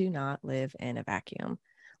 We do not live in a vacuum.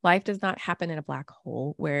 Life does not happen in a black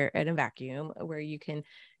hole in a vacuum where you can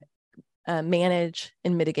manage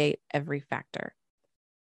and mitigate every factor.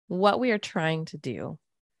 What we are trying to do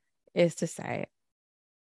is to say,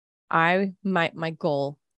 my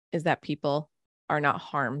goal is that people are not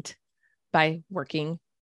harmed by working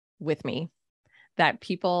with me, that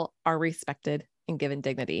people are respected and given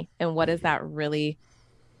dignity. And how does that really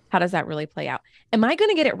play out? Am I going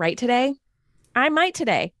to get it right today? I might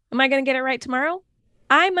today. Am I going to get it right tomorrow?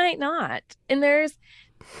 I might not. And there's,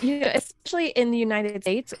 especially in the United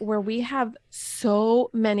States where we have so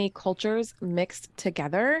many cultures mixed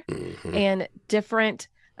together and different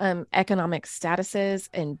economic statuses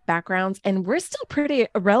and backgrounds. And we're still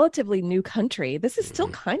a relatively new country. This is still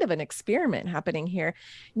Mhm. kind of an experiment happening here.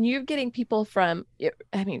 And you're getting people from,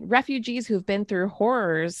 I mean, refugees who've been through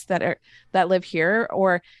horrors that live here,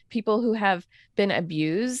 or people who have been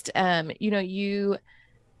abused.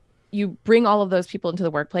 You bring all of those people into the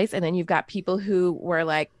workplace, and then you've got people who were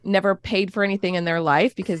like never paid for anything in their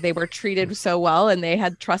life because they were treated so well and they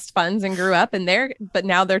had trust funds and grew up, and but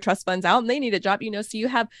now their trust funds out and they need a job, so you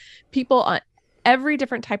have people on every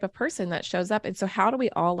different type of person that shows up. And so how do we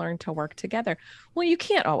all learn to work together? Well, you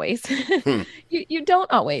can't always. Hmm. You don't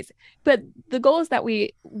always, but the goal is that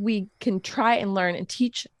we can try and learn and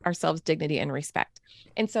teach ourselves dignity and respect.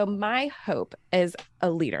 And so my hope as a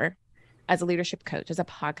leader, as a leadership coach, as a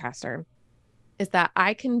podcaster, is that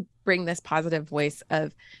I can bring this positive voice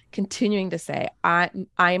of continuing to say, I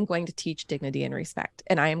am going to teach dignity and respect,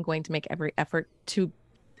 and I am going to make every effort to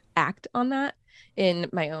act on that in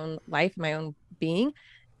my own life, my own being.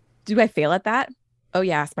 Do I fail at that? Oh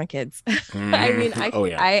yeah, ask my kids. I mean, Oh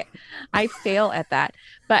yeah. I fail at that,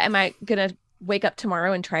 but am I gonna wake up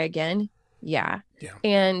tomorrow and try again? Yeah. Yeah.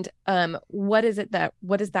 And what is that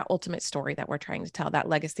ultimate story that we're trying to tell, that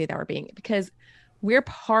legacy that we're being, because we're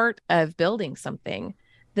part of building something.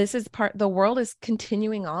 This is the world is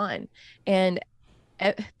continuing on. And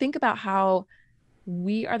think about how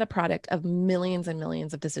we are the product of millions and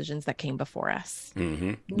millions of decisions that came before us.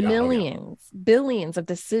 Mm-hmm. Yeah. Millions, billions of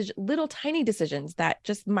little tiny decisions that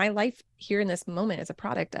just my life here in this moment is a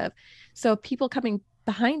product of. So people coming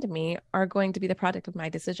behind me are going to be the product of my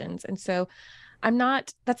decisions. And so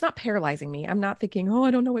that's not paralyzing me. I'm not thinking, oh,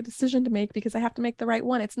 I don't know what decision to make because I have to make the right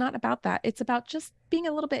one. It's not about that. It's about just being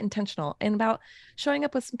a little bit intentional and about showing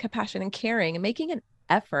up with some compassion and caring and making an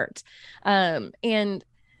effort. And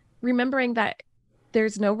remembering that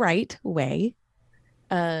there's no right way,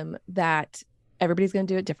 that everybody's going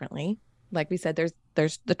to do it differently. Like we said, there's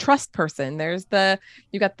the trust person,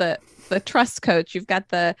 you got the trust coach, you've got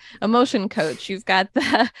the emotion coach, you've got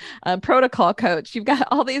the protocol coach, you've got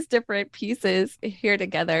all these different pieces here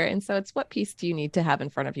together. And so it's, what piece do you need to have in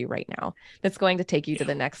front of you right now that's going to take you to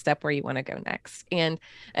the next step where you want to go next? And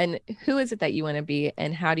who is it that you want to be,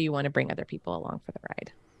 and how do you want to bring other people along for the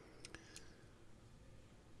ride?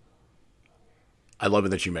 I love it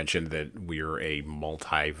that you mentioned that we're a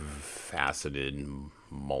multifaceted,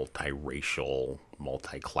 multiracial,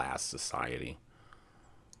 multi-class society.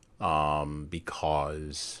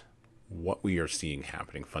 Because what we are seeing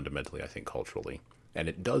happening fundamentally, I think, culturally, and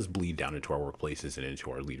it does bleed down into our workplaces and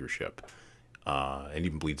into our leadership, and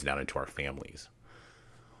even bleeds down into our families.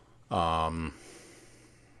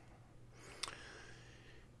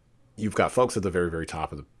 You've got folks at the very, very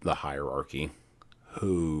top of the hierarchy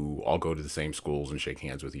who all go to the same schools and shake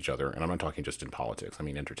hands with each other. And I'm not talking just in politics. I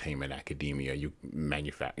mean, entertainment, academia, you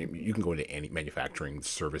can go into any manufacturing,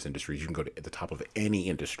 service industries. You can go to the top of any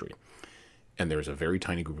industry. And there's a very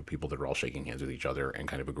tiny group of people that are all shaking hands with each other and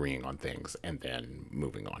kind of agreeing on things and then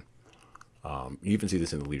moving on. You even see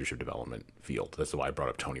this in the leadership development field. That's why I brought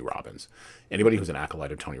up Tony Robbins. Anybody who's an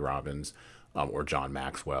acolyte of Tony Robbins, or John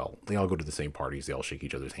Maxwell, they all go to the same parties, they all shake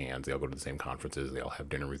each other's hands, they all go to the same conferences, they all have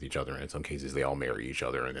dinner with each other, and in some cases they all marry each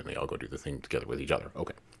other, and then they all go do the thing together with each other.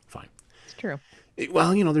 Okay, fine. It's true.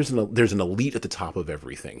 Well, there's an elite at the top of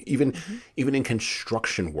everything. Even in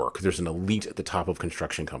construction work, there's an elite at the top of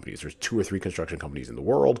construction companies. There's 2 or 3 construction companies in the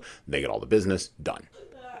world. They get all the business done.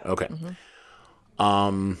 Okay.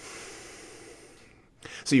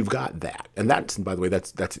 So you've got that, and that's, by the way,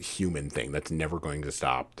 that's a human thing. That's never going to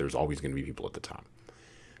stop. There's always going to be people at the top.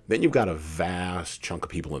 Then you've got a vast chunk of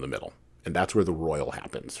people in the middle, and that's where the royal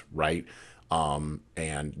happens, right?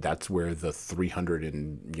 And that's where the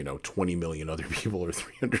 320 million other people, or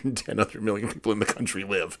 310 other million people in the country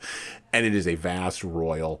live, and it is a vast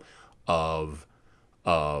royal of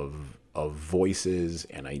voices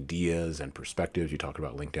and ideas and perspectives. You talked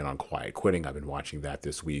about LinkedIn on quiet quitting. I've been watching that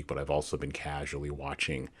this week, but I've also been casually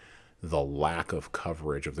watching the lack of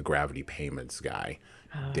coverage of the Gravity Payments guy,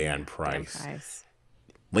 Dan Price.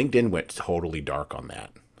 LinkedIn went totally dark on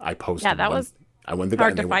that. I posted. Yeah, that was the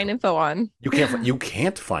hard to find info on. You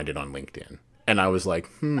can't find it on LinkedIn. And I was like,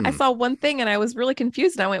 I saw one thing and I was really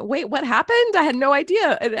confused. And I went, wait, what happened? I had no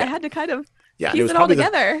idea. I had to kind of piece it all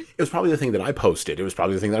together. It was probably the thing that I posted. And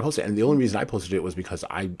the only reason I posted it was because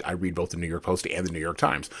I read both the New York Post and the New York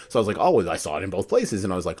Times. So I was like, oh, I saw it in both places.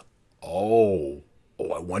 And I was like, I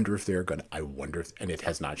wonder if and it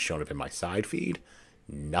has not shown up in my side feed.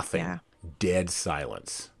 Nothing. Yeah. Dead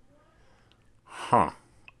silence. Huh.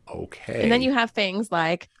 Okay. And then you have things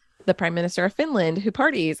like the Prime Minister of Finland who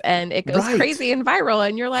parties and it goes crazy and viral.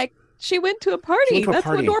 And you're like, She went to a She went party. to a That's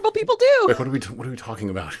what party. normal people do. Like, what are we talking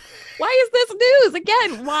about? Why is this news?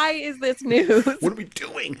 Again, why is this news? What are we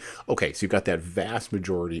doing? Okay, so you've got that vast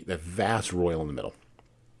majority, that vast royal in the middle.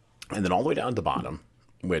 And then all the way down at the bottom,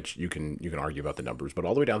 which you can argue about the numbers, but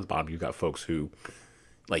all the way down at the bottom, you've got folks who,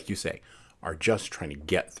 like you say, are just trying to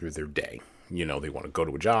get through their day. You know, they want to go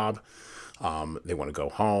to a job, they want to go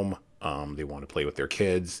home, they want to play with their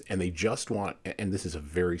kids, and they just want, and this is a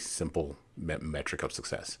very simple metric of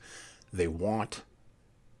success. They want,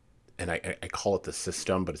 and I call it the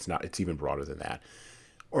system, but it's not, it's even broader than that.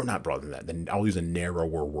 Or not broader than that. Then I'll use a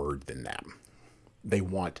narrower word than that. They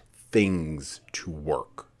want things to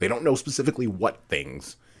work. They don't know specifically what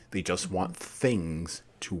things. They just want things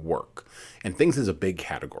to work. And things is a big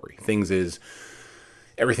category. Things is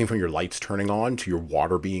everything from your lights turning on to your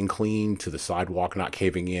water being clean to the sidewalk not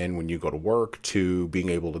caving in when you go to work to being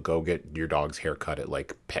able to go get your dog's hair cut at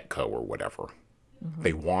like Petco or whatever. Mm-hmm.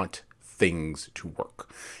 They want things to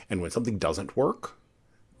work. And when something doesn't work,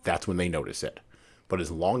 that's when they notice it. But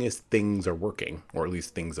as long as things are working, or at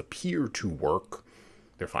least things appear to work,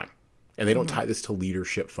 they're fine. And they don't tie this to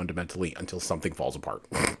leadership fundamentally until something falls apart.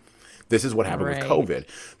 This is what happened with COVID,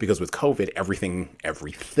 because with COVID,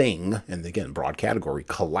 everything, and again, broad category,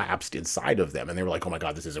 collapsed inside of them. And they were like, oh my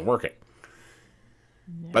God, this isn't working.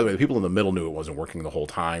 Yeah. By the way, the people in the middle knew it wasn't working the whole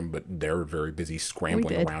time, but they're very busy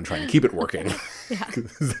scrambling around trying to keep it working.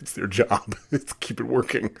 That's their job, is to keep it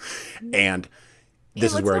working. And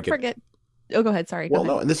this is where I get... Oh, go ahead. Sorry. Well,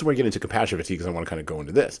 no, and this is where I get into compassion fatigue, because I want to kind of go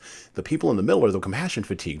into this. The people in the middle are the compassion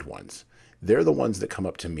fatigued ones. They're the ones that come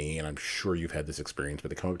up to me, and I'm sure you've had this experience, but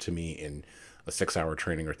they come up to me in a 6-hour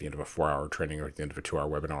training, or at the end of a 4-hour training, or at the end of a 2-hour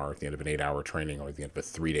webinar, or at the end of an 8-hour training, or at the end of a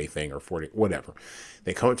 3-day thing, or 4-day, whatever.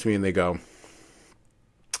 They come up to me and they go,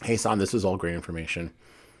 hey, San, this is all great information.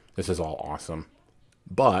 This is all awesome.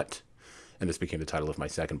 But, and this became the title of my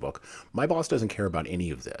second book, my boss doesn't care about any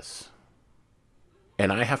of this.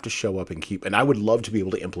 And I have to show up and keep, and I would love to be able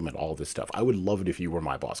to implement all of this stuff. I would love it if you were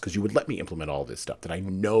my boss, because you would let me implement all of this stuff that I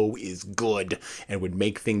know is good and would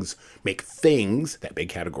make things, that big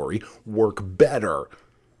category, work better.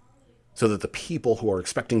 So that the people who are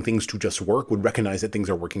expecting things to just work would recognize that things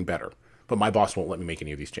are working better. But my boss won't let me make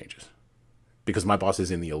any of these changes, because my boss is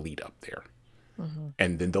in the elite up there. Mm-hmm.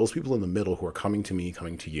 And then those people in the middle who are coming to me,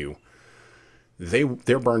 coming to you,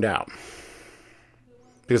 they're burned out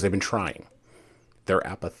because they've been trying. They're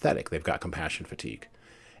apathetic. They've got compassion fatigue.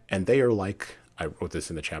 And they are like, I wrote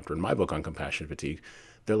this in the chapter in my book on compassion fatigue,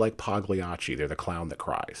 they're like Pagliacci. They're the clown that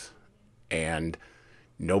cries. And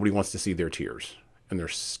nobody wants to see their tears. And they're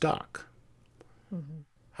stuck. Mm-hmm.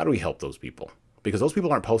 How do we help those people? Because those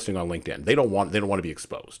people aren't posting on LinkedIn. They don't want to be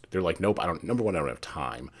exposed. They're like, nope, number one, I don't have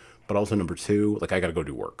time. But also number two, like, I got to go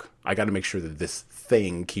do work. I got to make sure that this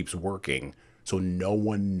thing keeps working so no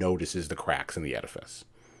one notices the cracks in the edifice.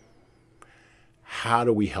 How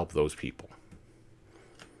do we help those people?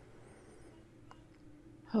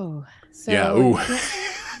 Oh, so yeah. Ooh.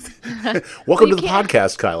 Welcome to the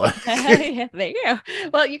podcast, Kyla. Yeah, there you go.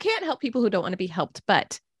 Well, you can't help people who don't want to be helped,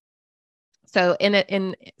 but so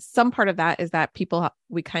in some part of that is that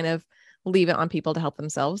we kind of leave it on people to help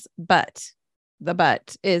themselves. But the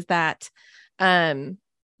but is that when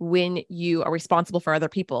you are responsible for other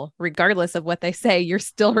people, regardless of what they say, you're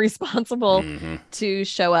still responsible to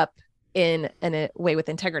show up in a way with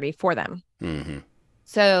integrity for them. Mm-hmm.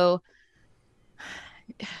 So,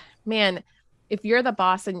 man, if you're the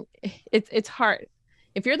boss and it's hard,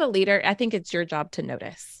 if you're the leader, I think it's your job to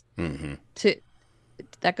notice. Mm-hmm.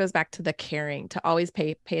 That goes back to the caring, to always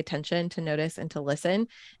pay attention, to notice and to listen,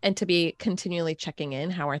 and to be continually checking in.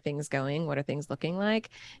 How are things going? What are things looking like?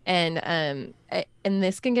 And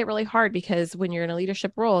this can get really hard, because when you're in a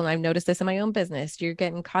leadership role, and I've noticed this in my own business, you're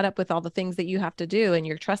getting caught up with all the things that you have to do, and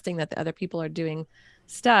you're trusting that the other people are doing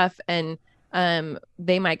stuff, and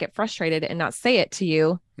they might get frustrated and not say it to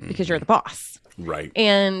you because you're the boss. Right.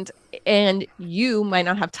 And you might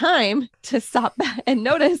not have time to stop and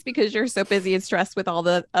notice because you're so busy and stressed with all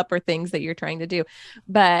the upper things that you're trying to do.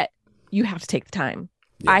 But you have to take the time.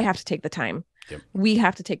 Yeah. I have to take the time. Yep. We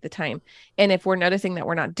have to take the time. And if we're noticing that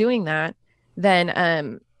we're not doing that,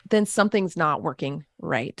 then something's not working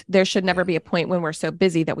right. There should never be a point when we're so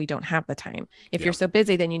busy that we don't have the time. If you're so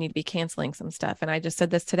busy, then you need to be canceling some stuff. And I just said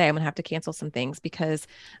this today, I'm going to have to cancel some things because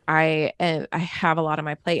I have a lot on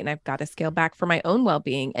my plate, and I've got to scale back for my own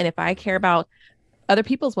well-being. And if I care about other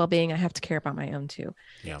people's well-being, I have to care about my own too.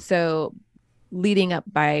 Yeah. So leading up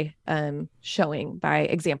by showing by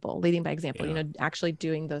example, leading by example, Yeah. actually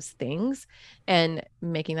doing those things and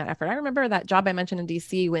making that effort. I remember that job I mentioned in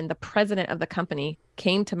DC when the president of the company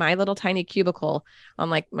came to my little tiny cubicle on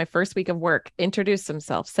like my first week of work, introduced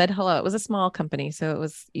himself, said hello. It was a small company, so it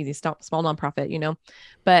was easy, small nonprofit,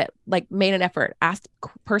 but like made an effort, asked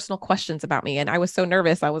personal questions about me. And I was so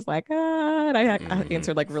nervous. I was like, and I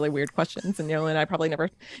answered like really weird questions. And I probably never,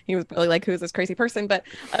 he was probably like, who's this crazy person? But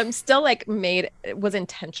still like it was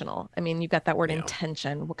intentional. I mean, you got that word Yeah.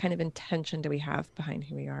 intention. What kind of intention do we have behind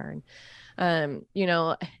who we are? And,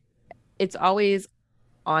 it's always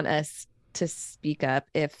on us to speak up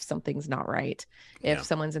if something's not right, if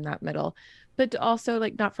someone's in that middle, but to also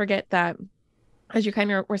like not forget that, as you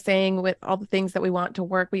kind of were saying, with all the things that we want to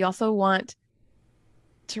work, we also want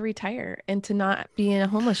to retire and to not be in a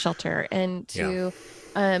homeless shelter and to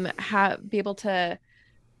be able to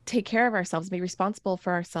take care of ourselves, be responsible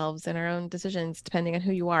for ourselves and our own decisions, depending on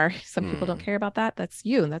who you are. Some people don't care about that. That's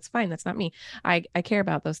you, and that's fine. That's not me. I care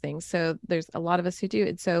about those things. So there's a lot of us who do.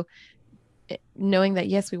 And so knowing that,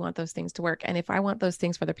 yes, we want those things to work. And if I want those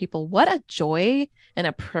things for other people, what a joy and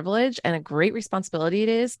a privilege and a great responsibility it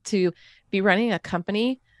is to be running a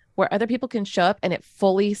company where other people can show up and it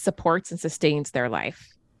fully supports and sustains their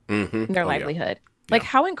life, their livelihood. Like,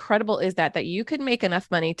 how incredible is that you could make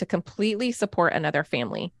enough money to completely support another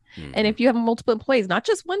family? And if you have multiple employees, not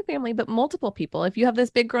just one family, but multiple people, if you have this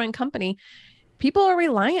big growing company, people are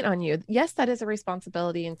reliant on you. Yes, that is a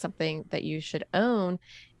responsibility and something that you should own.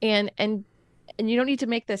 And you don't need to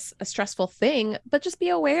make this a stressful thing, but just be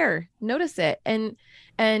aware, notice it, and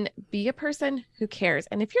be a person who cares.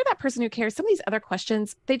 And if you're that person who cares, some of these other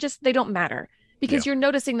questions, they don't matter, because you're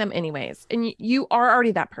noticing them anyways. And you are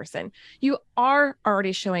already that person. You are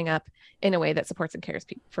already showing up in a way that supports and cares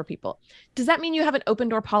for people. Does that mean you have an open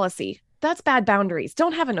door policy? That's bad boundaries.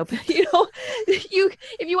 Don't have an open, if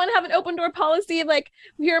you want to have an open door policy, like,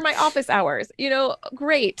 here are my office hours,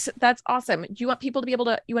 great. That's awesome. Do you want people to be you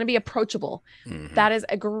want to be approachable? That is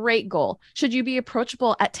a great goal. Should you be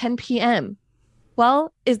approachable at 10 p.m.?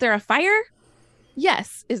 Well, is there a fire?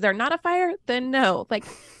 Yes. Is there not a fire? Then no. Like,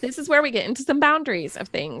 this is where we get into some boundaries of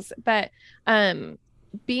things. But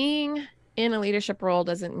being in a leadership role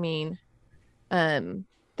doesn't mean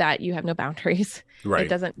that you have no boundaries. Right. It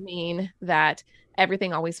doesn't mean that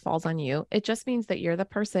everything always falls on you. It just means that you're the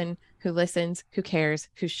person who listens, who cares,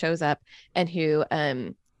 who shows up, and who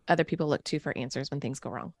other people look to for answers when things go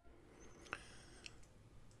wrong.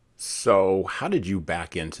 So how did you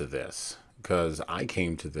back into this? Because I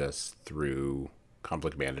came to this through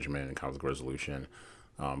conflict management and conflict resolution.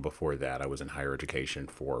 Before that, I was in higher education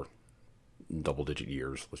for double-digit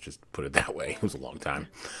years. Let's just put it that way. It was a long time.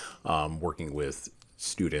 Working with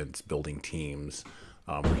students, building teams,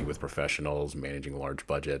 working with professionals, managing large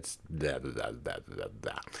budgets,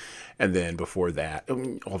 and then before that,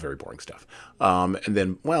 all very boring stuff. And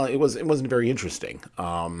then, well, it wasn't very interesting.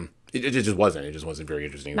 It just wasn't. It just wasn't very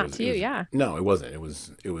interesting. Not to you, yeah. No, it wasn't. It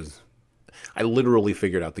was. I literally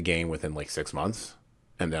figured out the game within like 6 months,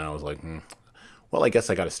 and then I was like, well, I guess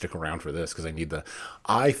I got to stick around for this because I need the.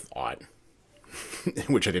 I thought,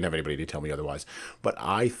 which I didn't have anybody to tell me otherwise, but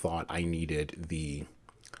I thought I needed the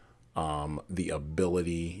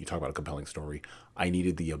ability. You talk about a compelling story. I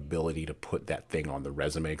needed the ability to put that thing on the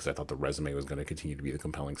resume because I thought the resume was going to continue to be the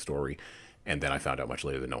compelling story, and then I found out much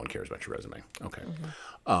later that no one cares about your resume. Okay.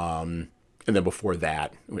 And then before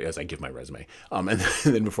that, as I give my resume, and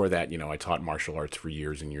then before that, I taught martial arts for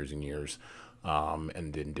years and years and years,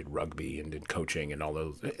 and then did rugby and did coaching and all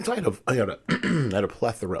those. So I had a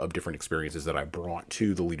plethora of different experiences that I brought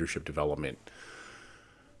to the leadership development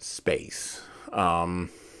space. And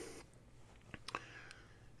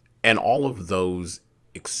all of those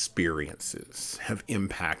experiences have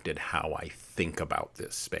impacted how I think about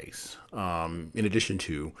this space. In addition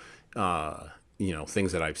to,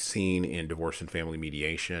 things that I've seen in divorce and family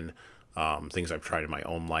mediation, things I've tried in my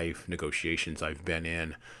own life, negotiations I've been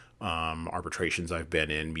in, arbitrations I've been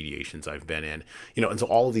in, mediations I've been in, and so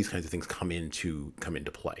all of these kinds of things come into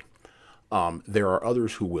play. There are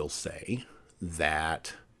others who will say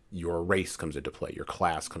that your race comes into play, your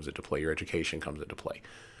class comes into play, your education comes into play.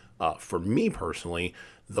 For me personally,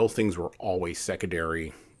 those things were always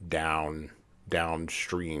secondary,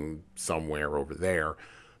 downstream somewhere over there,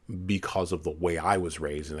 because of the way I was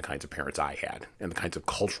raised and the kinds of parents I had and the kinds of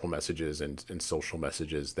cultural messages and social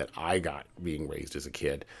messages that I got being raised as a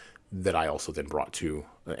kid that I also then brought to,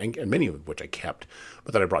 and many of which I kept,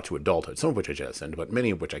 but that I brought to adulthood, some of which I jettisoned, but many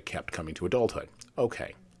of which I kept coming to adulthood.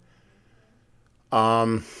 Okay.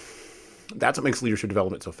 That's what makes leadership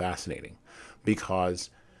development so fascinating, because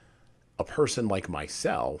a person like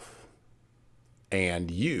myself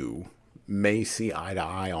and you may see eye to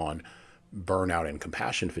eye on burnout and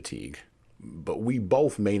compassion fatigue, but we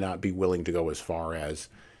both may not be willing to go as far as,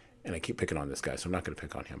 and I keep picking on this guy, so I'm not going to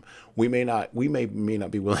pick on him. We may not be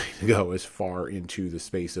willing to go as far into the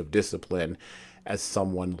space of discipline as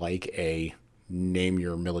someone like a name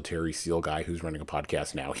your military SEAL guy who's running a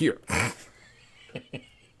podcast now here.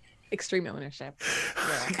 Extreme ownership.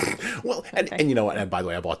 Yeah. Well, and you know, and by the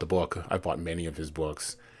way, I bought the book. I bought many of his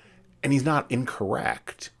books, and he's not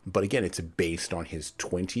incorrect. But again, it's based on his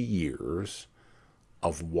 20 years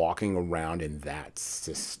of walking around in that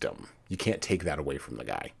system. You can't take that away from the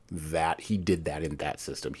guy. That he did that in that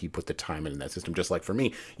system. He put the time in that system. Just like for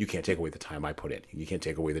me, you can't take away the time I put in. You can't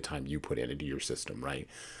take away the time you put into your system, right?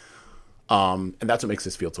 And that's what makes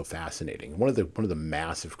this field so fascinating. One of the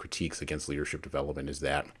massive critiques against leadership development is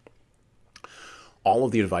that all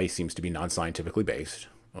of the advice seems to be non-scientifically based,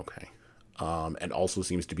 okay, and also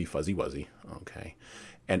seems to be fuzzy-wuzzy, okay,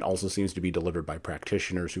 and also seems to be delivered by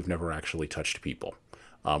practitioners who've never actually touched people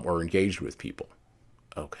or engaged with people,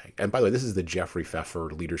 okay. And by the way, this is the Jeffrey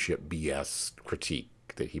Pfeffer leadership BS critique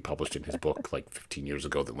that he published in his book like 15 years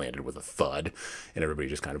ago that landed with a thud, and everybody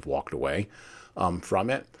just kind of walked away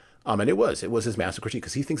from it. And it was his massive critique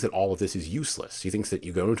because he thinks that all of this is useless. He thinks that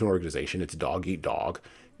you go into an organization, it's dog eat dog,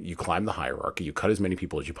 you climb the hierarchy, you cut as many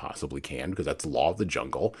people as you possibly can because that's the law of the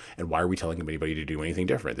jungle. And why are we telling anybody to do anything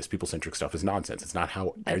different? This people-centric stuff is nonsense. It's not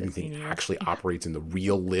how everything actually operates in the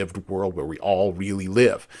real lived world where we all really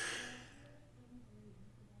live.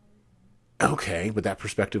 Okay, but that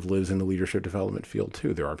perspective lives in the leadership development field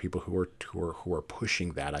too. There are people who are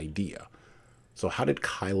pushing that idea. So how did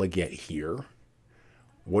Kyla get here?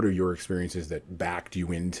 What are your experiences that backed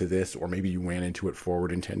you into this, or maybe you went into it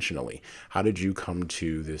forward intentionally? How did you come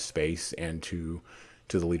to this space and to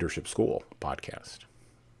the Leadership School podcast?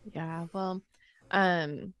 Yeah, well,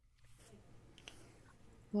 I'm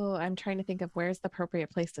trying to think of where's the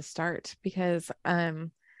appropriate place to start, because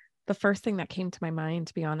the first thing that came to my mind,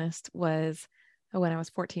 to be honest, was when I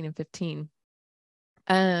was 14 and 15.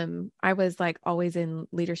 I was like always in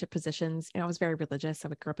leadership positions. You know, I was very religious. I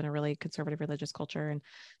grew up in a really conservative religious culture. And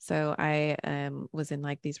so I was in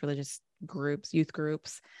like these religious groups, youth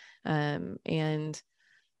groups. And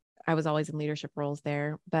I was always in leadership roles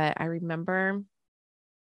there. But I remember,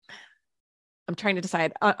 I'm trying to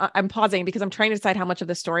decide, I'm pausing because I'm trying to decide how much of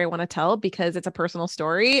the story I want to tell, because it's a personal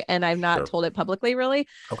story and I've not told it publicly really.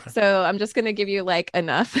 Okay. So I'm just going to give you like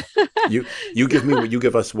enough. you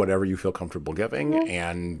give us whatever you feel comfortable giving,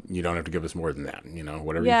 and you don't have to give us more than that, you know,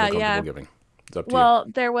 whatever you feel comfortable giving. It's up to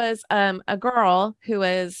you. There was a girl who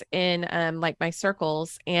was in like my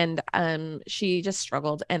circles, and she just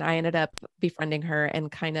struggled, and I ended up befriending her and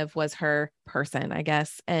kind of was her person, I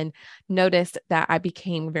guess, and noticed that I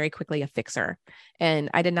became very quickly a fixer. And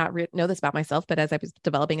I did not know this about myself, but as I was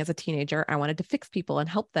developing as a teenager, I wanted to fix people and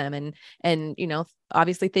help them. And you know,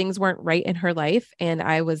 obviously things weren't right in her life, and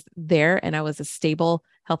I was there, and I was a stable,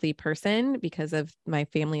 healthy person because of my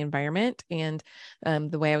family environment and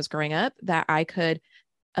the way I was growing up, that I could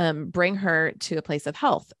bring her to a place of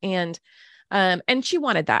health. And she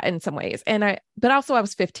wanted that in some ways. But also I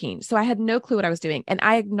was 15. So I had no clue what I was doing. And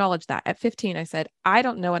I acknowledged that at 15, I said, I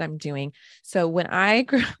don't know what I'm doing. So when I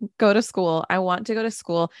go to school, I want to go to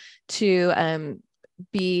school to,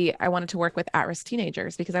 I wanted to work with at-risk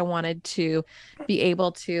teenagers because I wanted to be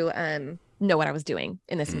able to know what I was doing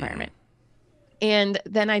in this environment. And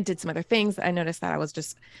then I did some other things. I noticed that I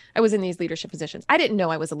was in these leadership positions. I didn't know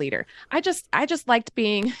I was a leader. I just liked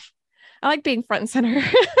being front and center.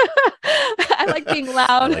 I like being loud.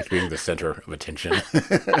 I like being the center of attention.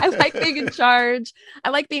 I like being in charge. I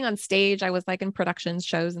like being on stage. I was like in productions,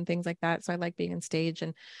 shows and things like that. So I like being on stage.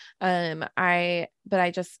 And I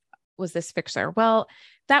just was this fixer. Well,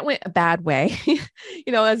 that went a bad way, you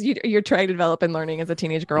know, as you're trying to develop and learning as a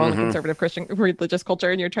teenage girl in a conservative Christian religious culture,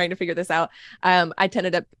 and you're trying to figure this out. I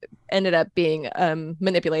ended up being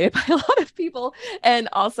manipulated by a lot of people, and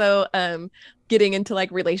also getting into like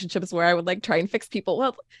relationships where I would like try and fix people.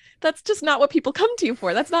 Well, that's just not what people come to you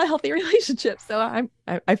for. That's not a healthy relationship. So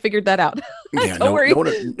I figured that out. Yeah, no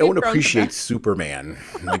one appreciates Superman.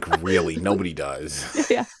 Like really, nobody does.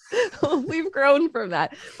 Yeah. We've grown from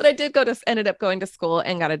that. But I ended up going to school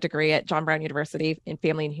and got a degree at John Brown University in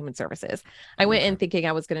Family and Human Services. I went in thinking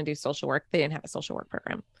I was going to do social work. They didn't have a social work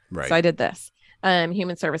program. Right. So I did this,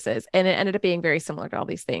 human services. And it ended up being very similar to all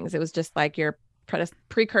these things. It was just like your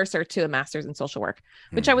precursor to a master's in social work,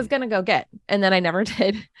 which I was going to go get. And then I never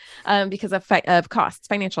did because of costs,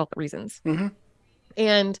 financial reasons.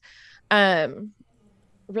 And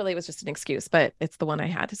really it was just an excuse, but it's the one I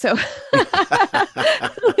had. So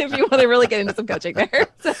if you want to really get into some coaching there.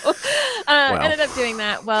 So Well, Ended up doing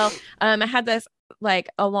that. Well, I had this like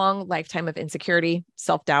a long lifetime of insecurity,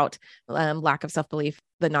 self-doubt, lack of self-belief,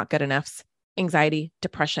 the not good enoughs, anxiety,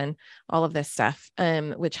 depression, all of this stuff,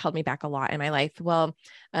 which held me back a lot in my life. Well,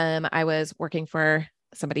 I was working for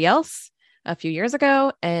somebody else a few years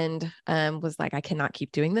ago and was like, I cannot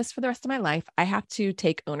keep doing this for the rest of my life. I have to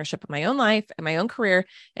take ownership of my own life and my own career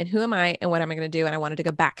and who am I and what am I going to do? And I wanted to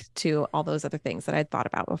go back to all those other things that I'd thought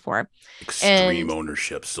about before. extreme And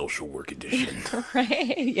ownership, social work edition.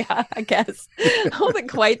 right. Yeah, I guess I wasn't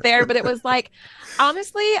quite there, but it was like,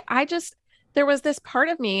 honestly, there was this part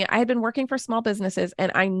of me, I had been working for small businesses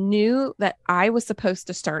and I knew that I was supposed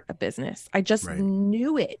to start a business. I just Right.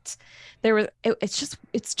 knew it. It's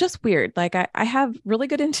just weird. Like I have really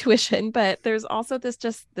good intuition, but there's also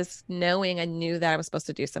this knowing I knew that I was supposed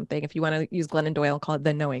to do something. If you want to use Glennon Doyle, call it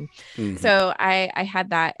the knowing. Mhm. So I had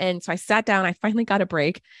that. And so I sat down, I finally got a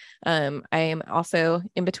break. I am also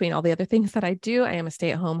in between all the other things that I do. I am a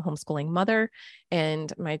stay-at-home homeschooling mother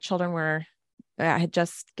and my children I had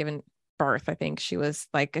just given birth. I think she was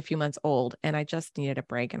like a few months old and I just needed a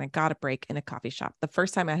break and I got a break in a coffee shop. The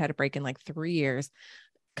first time I had a break in like 3 years,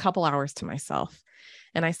 couple hours to myself.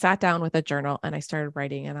 And I sat down with a journal and I started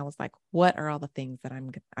writing and I was like, what are all the things that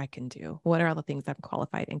I can do? What are all the things I'm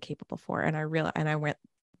qualified and capable for? And I went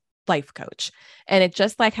life coach. And it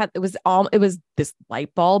just like it was this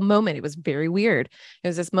light bulb moment. It was very weird. It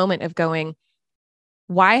was this moment of going,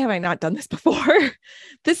 why have I not done this before?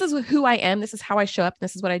 This is who I am. This is how I show up.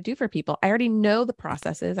 This is what I do for people. I already know the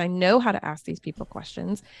processes. I know how to ask these people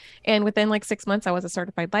questions. And within like 6 months, I was a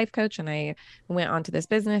certified life coach and I went on to this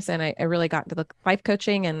business and I really got into the life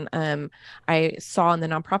coaching. And I saw in the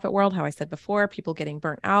nonprofit world, how I said before, people getting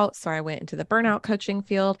burnt out. So I went into the burnout coaching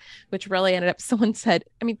field, which really ended up, someone said,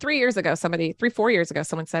 4 years ago,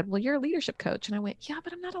 someone said, well, you're a leadership coach. And I went, yeah,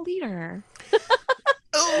 but I'm not a leader.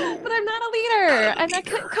 But I'm not a leader and I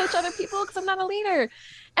couldn't coach other people because I'm not a leader.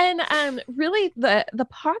 And really the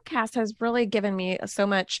podcast has really given me so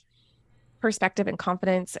much perspective and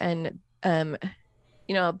confidence and that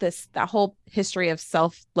whole history of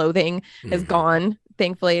self-loathing has gone.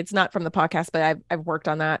 Thankfully, it's not from the podcast, but I've worked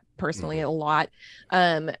on that personally a lot.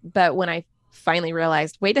 But when I finally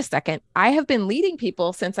realized, wait a second, I have been leading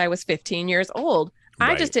people since I was 15 years old.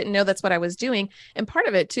 I just didn't know that's what I was doing. And part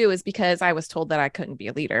of it too is because I was told that I couldn't be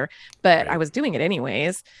a leader, but I was doing it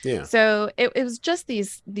anyways. Yeah. So it was just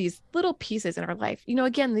these little pieces in our life,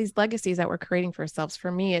 again, these legacies that we're creating for ourselves. For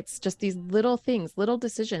me, it's just these little things, little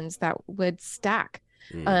decisions that would stack.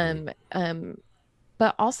 But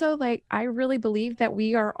also like, I really believe that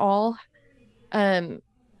we all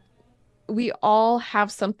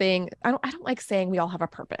have something. I don't like saying we all have a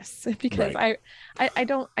purpose because I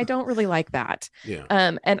don't really like that. Yeah.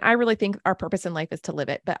 And I really think our purpose in life is to live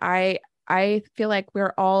it. But I feel like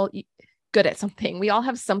we're all good at something. We all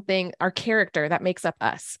have something, our character that makes up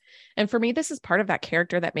us. And for me, this is part of that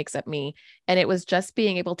character that makes up me. And it was just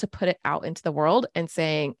being able to put it out into the world and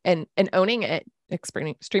saying, and owning it,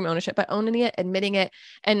 extreme ownership, but owning it, admitting it,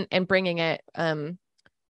 and bringing it,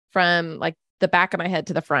 from like the back of my head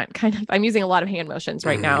to the front. Kind of, I'm using a lot of hand motions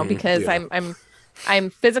right now because I'm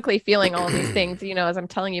physically feeling all of these things, as I'm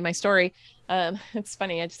telling you my story. It's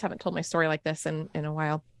funny. I just haven't told my story like this in a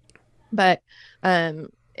while, but,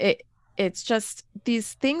 it's just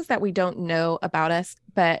these things that we don't know about us,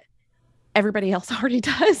 but everybody else already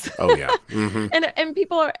does. Oh yeah. And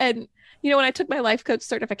people are, and when I took my life coach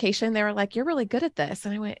certification, they were like, you're really good at this.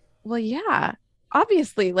 And I went, well, yeah,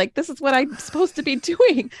 obviously, like this is what I'm supposed to be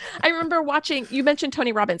doing. I remember watching, you mentioned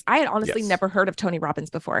Tony Robbins. I had honestly never heard of Tony Robbins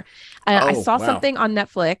before. I saw something on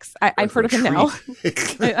Netflix. I've heard of him now.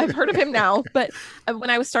 I've heard of him now. But when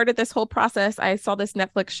I started this whole process, I saw this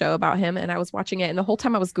Netflix show about him and I was watching it. And the whole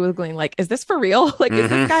time I was Googling, like, is this for real? Like, is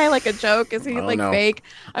this guy like a joke? Is he fake?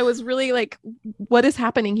 I was really like, what is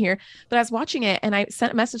happening here? But I was watching it and I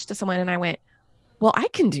sent a message to someone and I went, well, I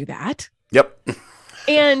can do that. Yep.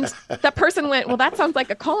 And that person went, well, that sounds like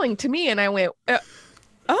a calling to me. And I went,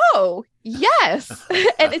 oh, yes.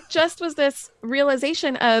 And it just was this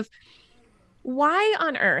realization of why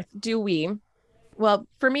on earth do we, well,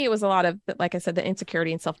 for me, it was a lot of, like I said, the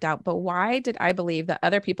insecurity and self-doubt, but why did I believe that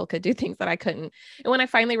other people could do things that I couldn't? And when I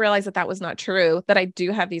finally realized that that was not true, that I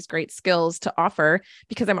do have these great skills to offer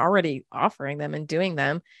because I'm already offering them and doing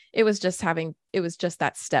them, it was just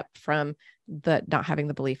that step from the not having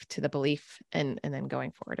the belief to the belief and then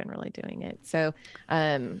going forward and really doing it. So,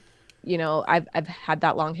 I've had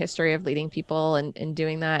that long history of leading people and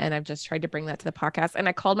doing that. And I've just tried to bring that to the podcast. And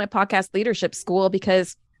I called my podcast Leadership School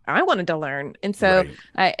because I wanted to learn. And so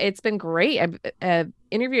it's been great. I'm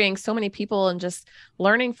interviewing so many people and just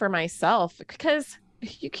learning for myself because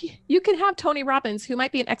you can have Tony Robbins, who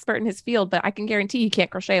might be an expert in his field, but I can guarantee he can't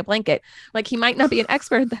crochet a blanket. Like he might not be an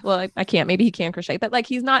expert. Well, I can't. Maybe he can crochet, but like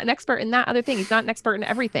he's not an expert in that other thing. He's not an expert in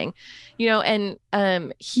everything, And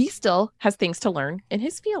he still has things to learn in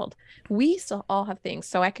his field. We still all have things.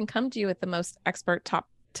 So I can come to you with the most expert top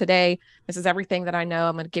today. This is everything that I know.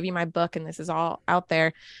 I'm going to give you my book, and this is all out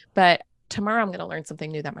there. But tomorrow I'm going to learn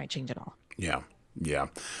something new that might change it all. Yeah. Yeah.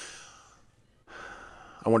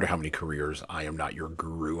 I wonder how many careers I Am Not Your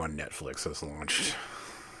Guru on Netflix has launched.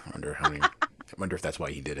 I wonder how many. I wonder if that's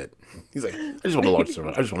why he did it. He's like, I just want to launch some.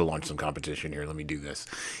 I just want to launch some competition here. Let me do this.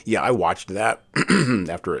 Yeah, I watched that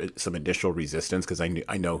after some initial resistance because I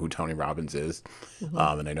know who Tony Robbins is,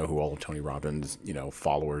 Mm-hmm. and I know who all of Tony Robbins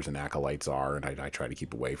followers and acolytes are, and I try to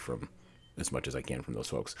keep away from as much as I can from those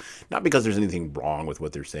folks. Not because there's anything wrong with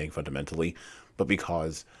what they're saying fundamentally, but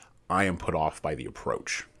because I am put off by the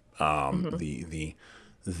approach. Mm-hmm.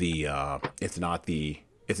 It's not the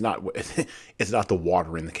it's not it's not the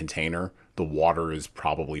water in the container. The water is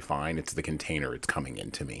probably fine. It's the container. It's coming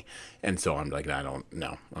into me, and so I'm like, I don't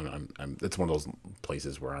know. It's one of those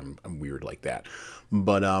places where I'm weird like that.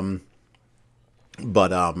 But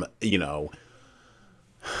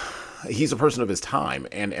he's a person of his time,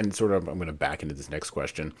 and sort of I'm going to back into this next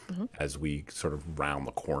question Mm-hmm. as we sort of round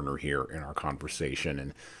the corner here in our conversation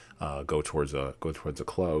and go towards a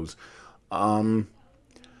close.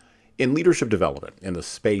 In leadership development, in the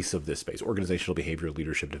space of this space, organizational behavior,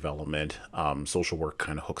 leadership development, social work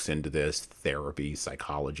kind of hooks into this, therapy,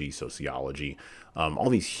 psychology, sociology, all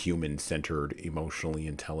these human-centered, emotional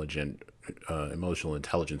intelligence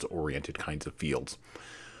oriented kinds of fields,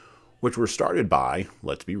 which were started by,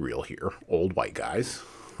 let's be real here, old white guys.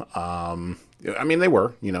 I mean, they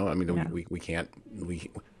were, Yeah. we can't,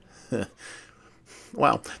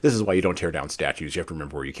 well, this is why you don't tear down statues. You have to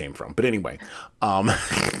remember where you came from. But anyway,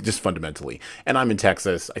 just fundamentally. And I'm in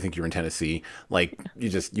Texas. I think you're in Tennessee. Like you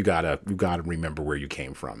gotta remember where you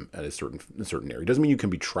came from at a certain area. Doesn't mean you can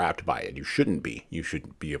be trapped by it. You shouldn't be. You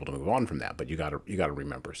should be able to move on from that. But you gotta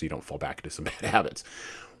remember so you don't fall back into some bad habits.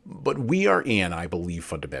 But we are in, I believe,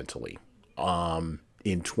 fundamentally,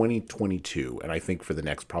 in 2022, and I think for the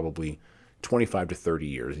next probably 25 to 30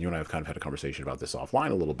 years, and you and I have kind of had a conversation about this offline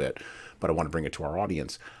a little bit, but I want to bring it to our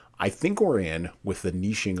audience. I think we're in with the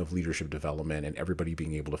niching of leadership development and everybody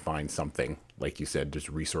being able to find something. Like you said, there's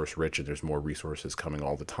resource rich and there's more resources coming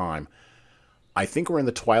all the time. I think we're in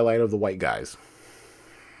the twilight of the white guys.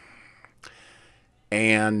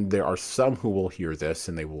 And there are some who will hear this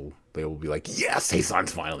and they will be like, yes,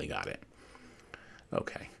 Hassan's finally got it.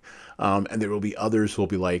 Okay. And there will be others who will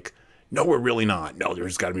be like, no, we're really not. No,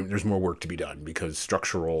 there's more work to be done because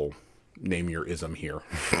structural, name your ism here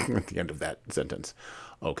at the end of that sentence.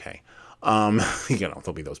 Okay.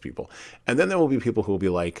 There'll be those people. And then there will be people who will be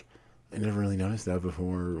like, I never really noticed that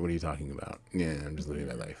before. What are you talking about? Yeah, I'm just living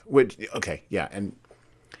my life. Which, okay, yeah. And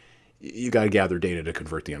you got to gather data to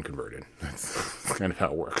convert the unconverted. That's kind of how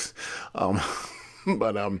it works. Um,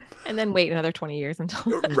 but And then wait another 20 years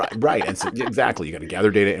until Right. And so, exactly. You got to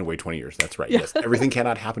gather data and wait 20 years. That's right. yeah, Yes. Everything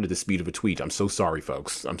cannot happen at the speed of a tweet. I'm so sorry,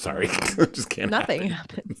 folks. I'm sorry. It just can't nothing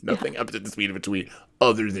happen. happens. Yeah. Nothing happens at the speed of a tweet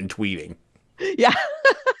other than tweeting. Yeah.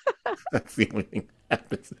 That's the only thing that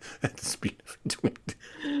happens at the speed of a tweet.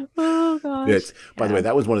 Oh gosh. That's, by the way,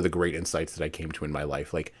 that was one of the great insights that I came to in my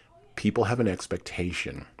life. Like, people have an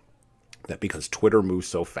expectation that because Twitter moves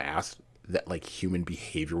so fast, that like human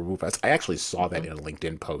behavior will move fast. I actually saw that in a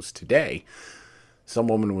LinkedIn post today. Some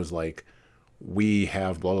woman was like, we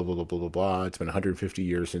have blah, blah, blah, blah, blah, blah, blah. It's been 150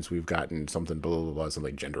 years since we've gotten something, blah, blah, blah,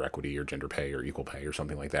 something like gender equity or gender pay or equal pay or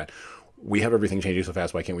something like that. We have everything changing so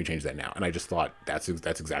fast. Why can't we change that now? And I just thought that's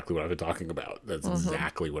exactly what I've been talking about. That's Mm-hmm.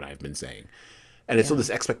 exactly what I've been saying. And so Yeah.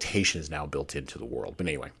 this expectation is now built into the world. But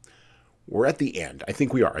anyway, we're at the end. I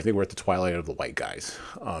think we are. I think we're at the twilight of the white guys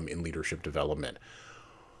in leadership development.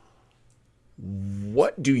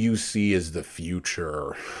 What do you see as the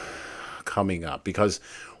future coming up? Because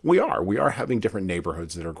we are having different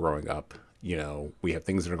neighborhoods that are growing up. We have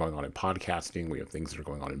things that are going on in podcasting. We have things that are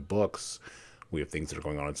going on in books. We have things that are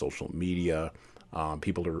going on in social media.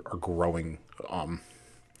 People are growing.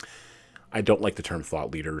 I don't like the term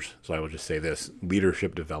thought leaders, so I will just say this: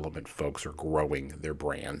 leadership development folks are growing their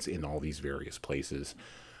brands in all these various places.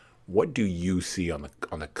 What do you see on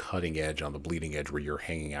the cutting edge, on the bleeding edge, where you're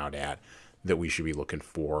hanging out at, that we should be looking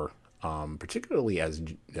for, particularly as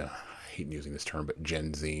I hate using this term, but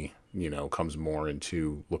Gen Z, comes more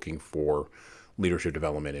into looking for leadership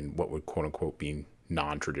development in what would quote unquote be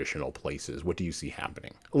non-traditional places. What do you see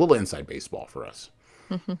happening? A little inside baseball for us.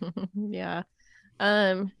 Yeah.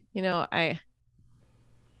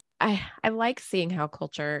 I I like seeing how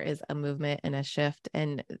culture is a movement and a shift,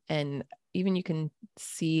 and even you can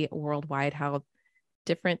see worldwide how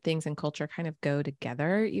different things in culture kind of go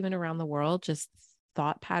together, even around the world, just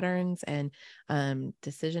thought patterns and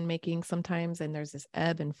decision making sometimes. And there's this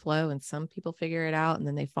ebb and flow, and some people figure it out and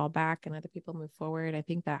then they fall back and other people move forward. I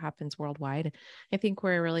think that happens worldwide. I think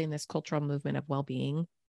we're really in this cultural movement of well-being.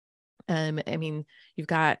 I mean, you've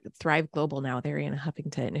got Thrive Global now, there, Ariana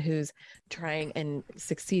Huffington, who's trying and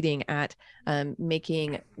succeeding at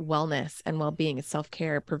making wellness and well-being and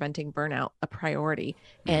self-care, preventing burnout a priority.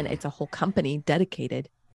 And it's a whole company dedicated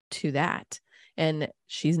to that. And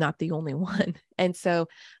she's not the only one. And so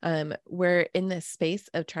we're in this space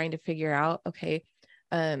of trying to figure out, okay,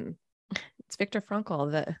 it's Viktor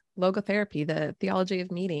Frankl, the logotherapy, the theology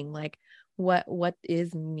of meaning, like what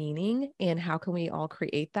is meaning and how can we all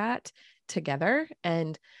create that together.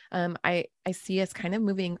 And I see us kind of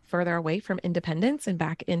moving further away from independence and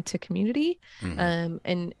back into community,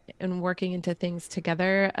 and working into things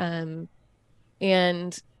together.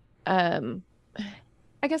 And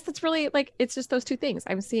I guess that's really like, it's just those two things.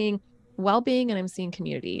 I'm seeing well-being and I'm seeing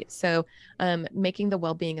community. So making the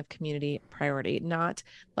well-being of community a priority, not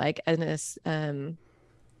like this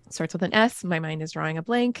starts with an S. My mind is drawing a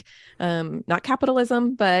blank. Not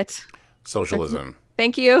capitalism, but Socialism.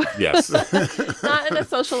 Thank you. Yes. Not in a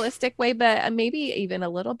socialistic way, but maybe even a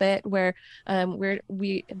little bit where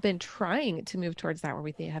we've been trying to move towards that, where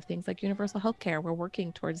we have things like universal healthcare. We're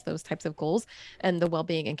working towards those types of goals and the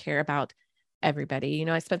well-being and care about everybody. You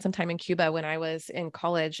know, I spent some time in Cuba when I was in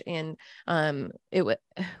college, and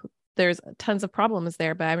there's tons of problems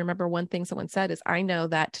there. But I remember one thing someone said is, I know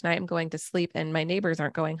that tonight I'm going to sleep and my neighbors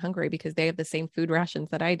aren't going hungry because they have the same food rations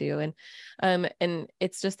that I do. And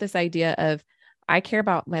it's just this idea of, I care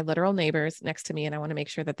about my literal neighbors next to me and I want to make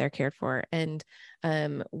sure that they're cared for. And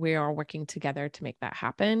we are working together to make that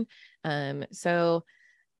happen. So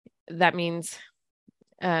that means,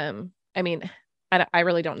 I mean, I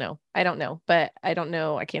really don't know. I don't know, but I don't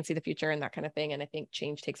know. I can't see the future and that kind of thing. And I think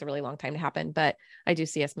change takes a really long time to happen, but I do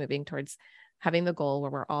see us moving towards having the goal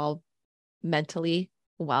where we're all mentally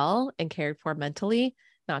well and cared for mentally,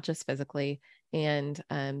 not just physically, and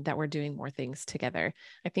that we're doing more things together.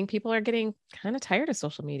 I think people are getting kind of tired of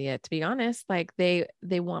social media, to be honest. Like they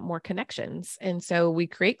want more connections. And so we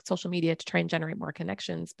create social media to try and generate more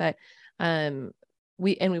connections, but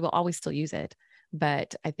we will always still use it.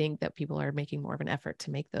 But I think that people are making more of an effort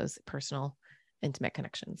to make those personal, intimate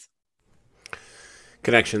connections.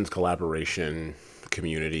 Connections, collaboration,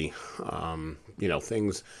 community,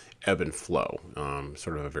 things ebb and flow.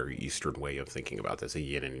 Sort of a very Eastern way of thinking about this, a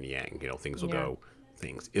yin and yang. Things will go,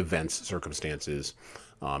 events, circumstances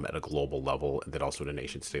at a global level, and then also at a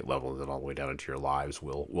nation state level, and then all the way down into your lives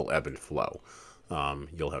will ebb and flow.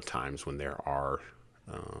 You'll have times when there are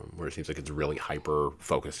where it seems like it's really hyper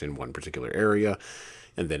focused in one particular area,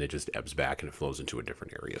 and then it just ebbs back and it flows into a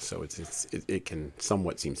different area. So it can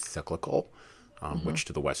somewhat seem cyclical, which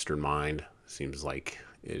to the Western mind seems like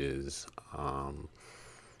it is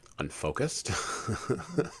unfocused.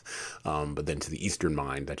 But then to the Eastern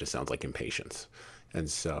mind, that just sounds like impatience. And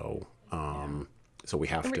so so we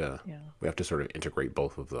have to sort of integrate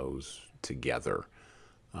both of those together.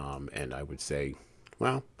 And I would say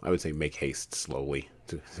make haste slowly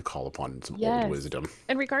to call upon some old wisdom.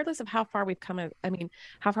 And regardless of how far we've come,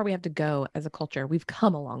 how far we have to go as a culture, we've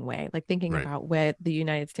come a long way. Like thinking about where the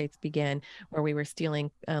United States began, where we were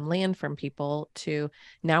stealing land from people, to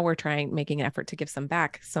now we're making an effort to give some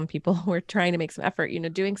back. Some people were trying to make some effort,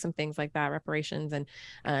 doing some things like that, reparations, and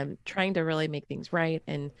trying to really make things right.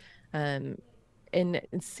 And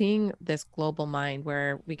seeing this global mind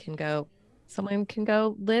where someone can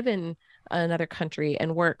go live in another country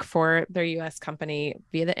and work for their US company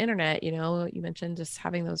via the internet. You mentioned just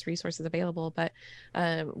having those resources available, but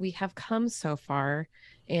we have come so far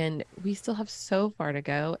and we still have so far to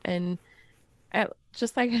go. And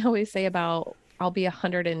just like I always say about, I'll be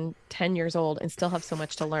 110 years old and still have so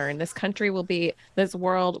much to learn. This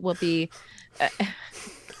world will be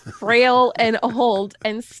frail and old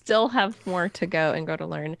and still have more to go and go to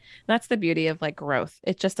learn. That's the beauty of like growth.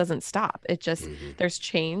 It just doesn't stop. It just there's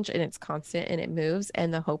change and it's constant and it moves,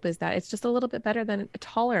 and the hope is that it's just a little bit better than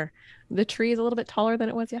taller. The tree is a little bit taller than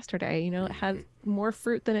it was yesterday. It has more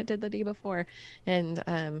fruit than it did the day before.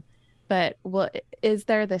 And but is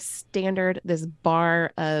there this standard, this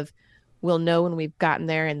bar of we'll know when we've gotten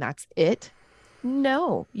there and that's it?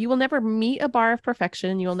 No, you will never meet a bar of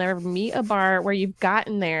perfection. You will never meet a bar where you've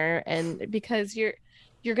gotten there, and because you're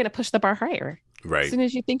going to push the bar higher. As Right. soon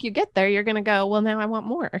as you think you get there, you're going to go, well, now I want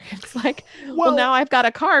more. It's like, well, now Well, I've got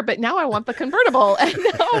a car, but now I want the convertible. And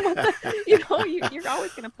now I want you're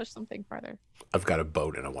always going to push something farther. I've got a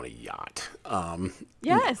boat and I want a yacht. No.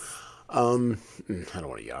 Yes, I don't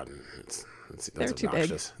want a yacht. That's they're too big.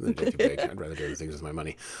 obnoxious. They're too big. I'd rather do other things with my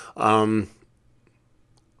money. Um,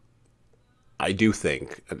 I do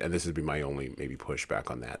think, and this would be my only maybe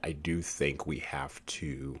pushback on that. I do think we have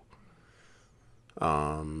to,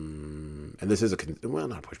 and this is well,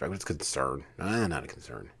 not a pushback, but it's a concern. Not a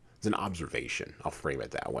concern. It's an observation. I'll frame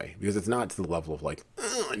it that way because it's not to the level of like,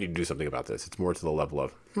 oh, I need to do something about this. It's more to the level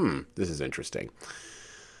of, this is interesting.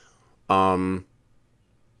 The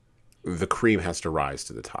cream has to rise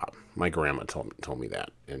to the top. My grandma told me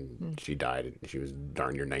that, and she died. She was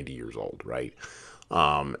darn near 90 years old, right?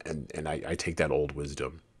 And I take that old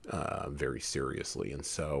wisdom very seriously, and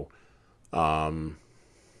so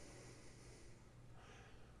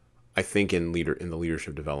I think in the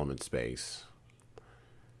leadership development space,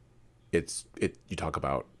 you talk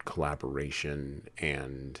about collaboration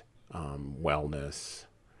and wellness,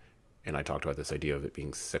 and I talked about this idea of it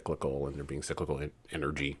being cyclical and there being cyclical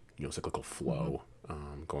energy, cyclical flow,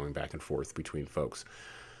 going back and forth between folks.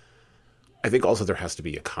 I think also there has to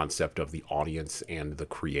be a concept of the audience and the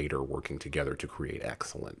creator working together to create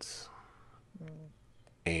excellence.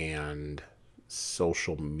 And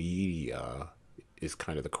social media is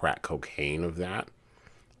kind of the crack cocaine of that,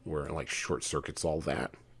 where it like short circuits all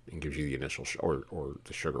that and gives you the initial or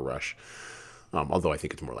the sugar rush. Although I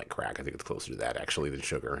think it's more like crack. I think it's closer to that actually than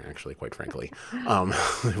sugar, actually, quite frankly.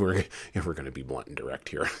 If we're going to be blunt and direct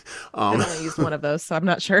here. I've only used one of those, so I'm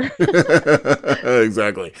not sure.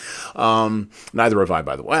 Exactly. Neither have I,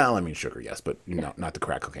 by the way. Well, I mean, sugar, yes, but not the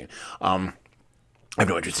crack cocaine. I have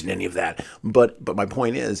no interest in any of that. But my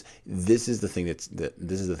point is, this is the thing this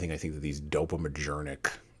is the thing I think that these dopaminergic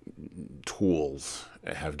tools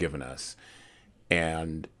have given us.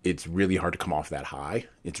 And it's really hard to come off that high.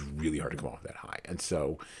 And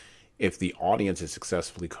so if the audience is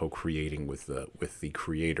successfully co-creating with the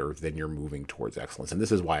creator, then you're moving towards excellence. And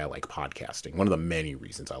this is why I like podcasting. One of the many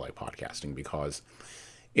reasons I like podcasting, because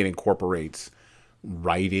it incorporates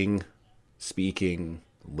writing, speaking,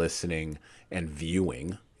 listening, and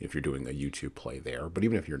viewing if you're doing a YouTube play there. But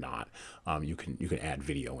even if you're not, you can add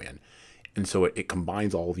video in. And so it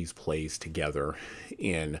combines all these plays together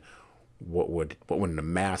in what would in a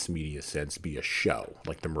mass media sense be a show,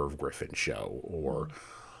 like the Merv Griffin show or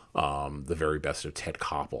the very best of Ted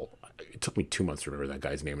Koppel. It took me 2 months to remember that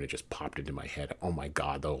guy's name, and it just popped into my head. Oh my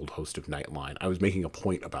God, the old host of Nightline. I was making a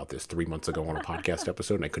point about this 3 months ago on a podcast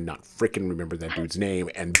episode, and I could not freaking remember that dude's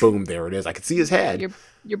name. And boom, there it is. I could see his head.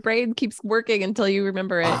 Your brain keeps working until you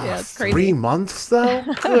remember it. Yeah, it's crazy. 3 months though?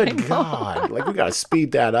 Good God. Like, we got to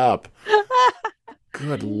speed that up.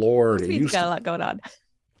 Good Lord. He's got a lot going on.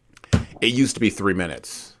 It used to be 3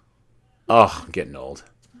 minutes. Oh, I'm getting old.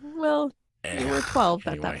 Well, you were 12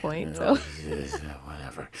 at that point, so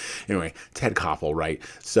whatever. Anyway, Ted Koppel, right?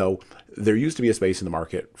 So there used to be a space in the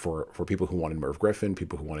market for people who wanted Merv Griffin,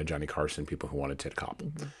 people who wanted Johnny Carson, people who wanted Ted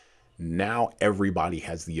Koppel. Mm-hmm. Now everybody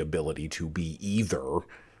has the ability to be either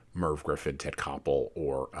Merv Griffin, Ted Koppel,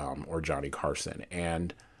 or Johnny Carson,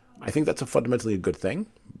 and I think that's fundamentally a good thing.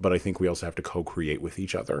 But I think we also have to co-create with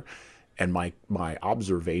each other. And my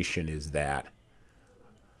observation is that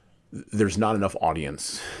there's not enough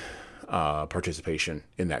audience participation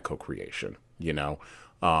in that co-creation.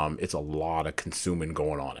 It's a lot of consuming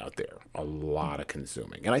going on out there, a lot of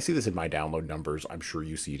consuming. And I see this in my download numbers. I'm sure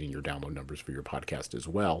you see it in your download numbers for your podcast as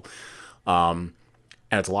well. And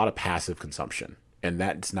it's a lot of passive consumption, and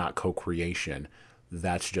that's not co-creation.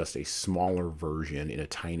 That's just a smaller version in a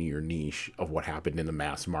tinier niche of what happened in the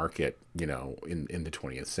mass market, in the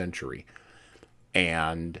 20th century.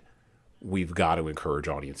 And we've got to encourage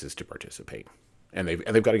audiences to participate. And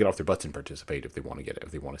they've got to get off their butts and participate if they want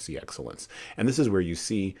to see excellence. And this is where you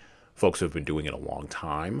see folks who have been doing it a long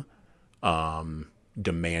time,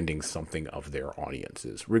 demanding something of their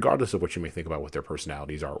audiences, regardless of what you may think about what their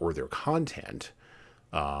personalities are or their content.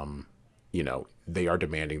 They are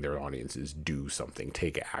demanding their audiences do something,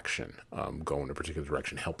 take action, go in a particular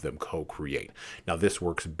direction, help them co-create. Now, this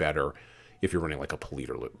works better if you're running like a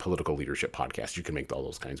political leadership podcast. You can make all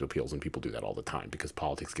those kinds of appeals, and people do that all the time because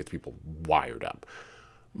politics gets people wired up.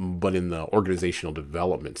 But in the organizational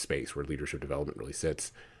development space, where leadership development really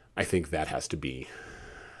sits, I think that has to be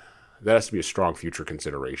a strong future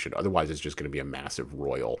consideration. Otherwise, it's just going to be a massive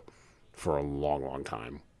royal for a long, long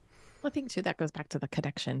time. I think too, that goes back to the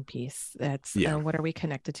connection piece. That's what are we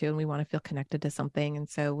connected to? And we want to feel connected to something. And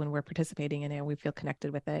so when we're participating in it, we feel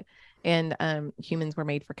connected with it. And humans were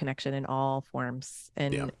made for connection in all forms,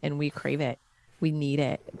 and we crave it. we need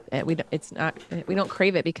it. It's not, we don't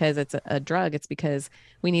crave it because it's a drug. It's because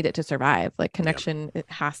we need it to survive. Like Yeah. connection, it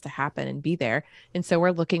has to happen and be there. And so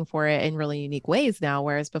we're looking for it in really unique ways now.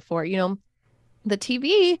 Whereas before, the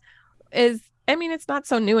TV is, I mean, it's not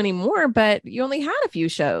so new anymore, but you only had a few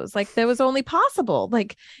shows. Like that was only possible.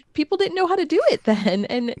 Like people didn't know how to do it then.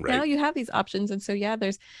 And now Right. you have these options. And so yeah,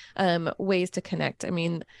 there's ways to connect. I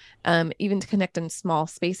mean, even to connect in small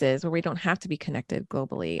spaces where we don't have to be connected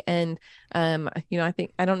globally. And I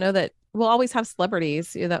think I don't know that we'll always have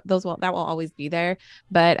celebrities, that will always be there.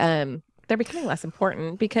 But they're becoming less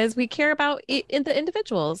important because we care about in the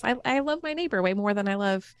individuals. I love my neighbor way more than I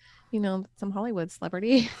love some Hollywood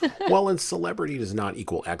celebrity. Well, and celebrity does not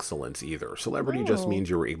equal excellence either. Celebrity just No. means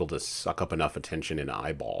you were able to suck up enough attention and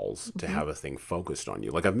eyeballs to Mhm. have a thing focused on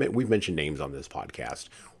you. Like we've mentioned names on this podcast,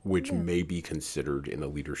 which Yeah. may be considered in the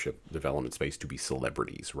leadership development space to be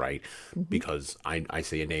celebrities, right? Mhm. Because I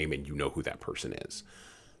say a name and you know who that person is.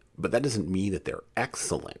 But that doesn't mean that they're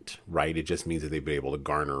excellent, right? It just means that they've been able to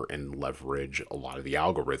garner and leverage a lot of the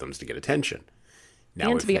algorithms to get attention.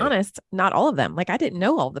 Now, And to if be they, honest, not all of them. Like I didn't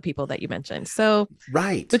know all the people that you mentioned. So,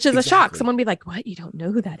 right, which is a shock. exactly. Someone would be like, "What? You don't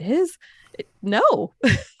know who that is?" No.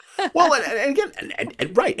 Well, and again,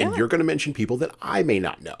 and right, and Yeah. you're going to mention people that I may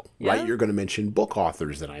not know, right? Yeah. You're going to mention book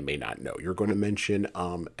authors that I may not know. You're going to mention,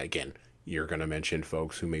 again, you're going to mention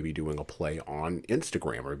folks who may be doing a play on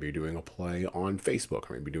Instagram, or maybe doing a play on Facebook,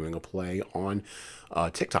 or maybe doing a play on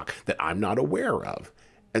TikTok that I'm not aware of.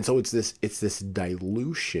 And so it's this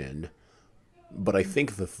dilution. But I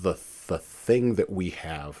think the thing that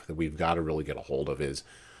we've got to really get a hold of is,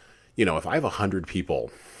 if I have 100 people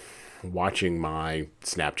watching my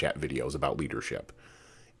Snapchat videos about leadership,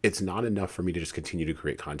 it's not enough for me to just continue to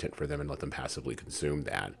create content for them and let them passively consume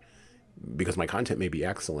that, because my content may be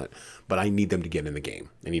excellent, but I need them to get in the game.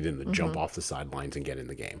 I need them to jump Hmm. off the sidelines and get in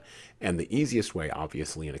the game. And the easiest way,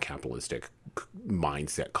 obviously, in a capitalistic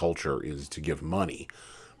mindset culture is to give money,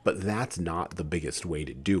 but that's not the biggest way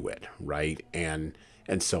to do it, right? And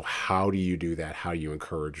so how do you do that? How do you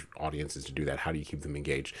encourage audiences to do that? How do you keep them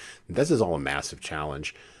engaged? This is all a massive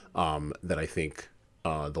challenge that I think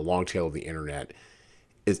the long tail of the internet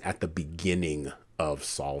is at the beginning of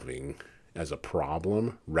solving as a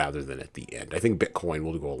problem rather than at the end. I think Bitcoin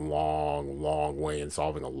will go a long, long way in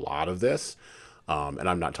solving a lot of this. And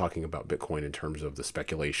I'm not talking about Bitcoin in terms of the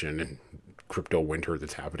speculation and crypto winter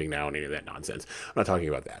that's happening now and any of that nonsense. I'm not talking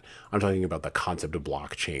about that. I'm talking about the concept of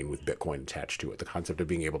blockchain with Bitcoin attached to it, the concept of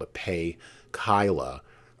being able to pay Kyla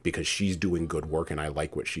because she's doing good work and I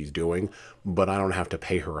like what she's doing, but I don't have to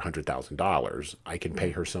pay her $100,000. I can pay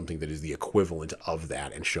her something that is the equivalent of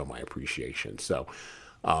that and show my appreciation. So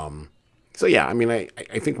yeah, I mean, I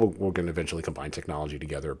think we're going to eventually combine technology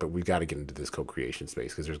together, but we've got to get into this co-creation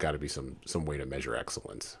space because there's got to be some way to measure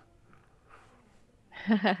excellence.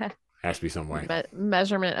 Has to be some way.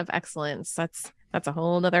 Measurement of excellence. That's a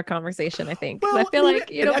whole nother conversation, I think. Because I Well, I feel mean,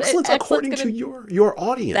 like, and excellence excellence according to gonna your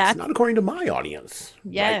audience, that's not according to my audience,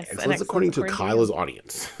 right? yes, and Excellence excellence according to according to you. Kyla's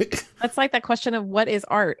audience. That's like that question of what is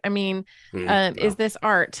art? I mean, is No. this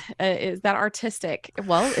art? Is that artistic?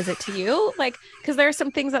 Well, is it to you? Like, because there are some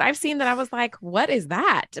things that I've seen that I was like, what is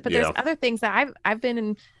that? But there's Yeah. other things that I've been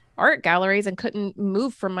in art galleries and couldn't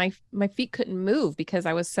move from my feet couldn't move because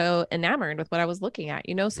I was so enamored with what I was looking at,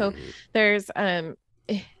 So Mhm. there's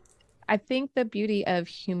I think the beauty of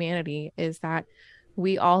humanity is that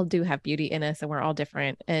we all do have beauty in us and we're all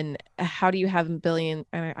different. And how do you have billion?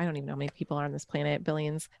 I don't even know how many people are on this planet,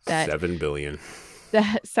 billions, that 7 billion.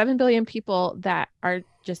 7 billion people that are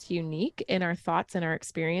just unique in our thoughts and our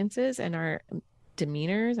experiences and our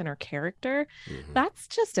demeanors and our character. Hmm. That's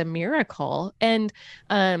just a miracle. And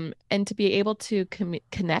to be able to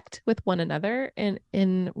connect with one another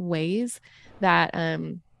in ways that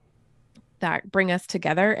that bring us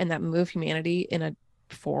together and that move humanity in a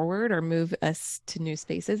forward or move us to new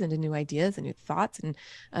spaces and to new ideas and new thoughts and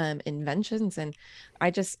inventions. And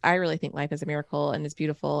I really think life is a miracle and is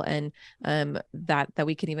beautiful, and that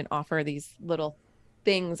we can even offer these little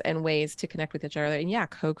things and ways to connect with each other and yeah,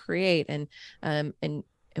 co-create um and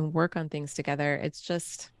and work on things together. It's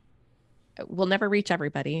just we'll never reach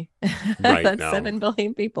everybody. Right. That's No. 7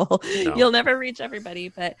 billion people. No. You'll never reach everybody,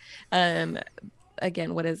 but um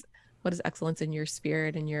again, what is excellence in your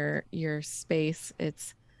spirit and your space?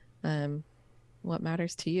 It's um what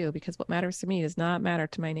matters to you, because what matters to me does not matter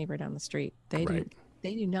to my neighbor down the street. Right.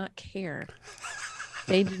 They do not care.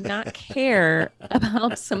 They do not care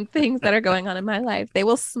about some things that are going on in my life. They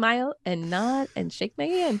will smile and nod and shake my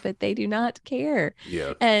hand, but they do not care.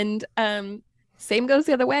 Yeah. And same goes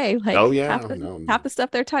the other way. Like Oh yeah, no, half the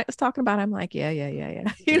stuff they're talking about, I'm like, yeah. yeah,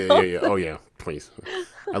 yeah, yeah. Oh yeah, please.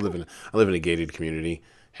 I live in a gated community.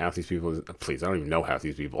 Half these people, please, I don't even know half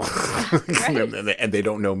these people, Right. and they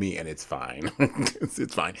don't know me, and it's fine.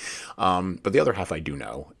 It's fine. But the other half I do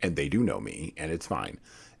know, and they do know me, and it's fine.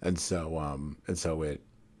 And so it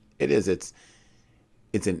is. It's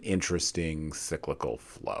an interesting cyclical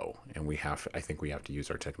flow, and I think we have to use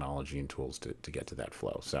our technology and tools to get to that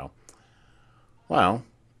flow. So, well,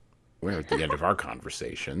 we're at the end of our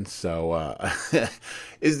conversation. So,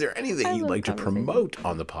 is there anything I you'd love like to conversation. promote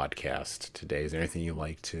on the podcast today? Is there anything you'd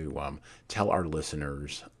like to tell our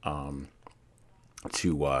listeners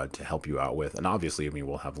to help you out with? And obviously, I mean,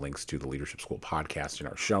 we'll have links to the Leadership School podcast in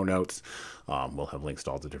our show notes. We'll have links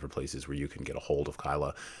to all the different places where you can get a hold of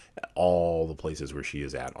Kyla, all the places where she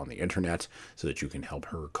is at on the internet, so that you can help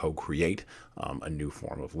her co-create a new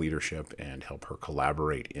form of leadership and help her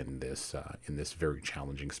collaborate in this very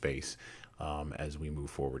challenging space as we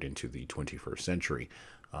move forward into the 21st century.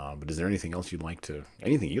 But is there anything you'd like to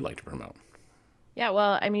promote? Yeah,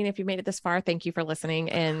 well, I mean, if you made it this far, thank you for listening.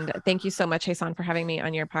 And thank you so much, Hasan, for having me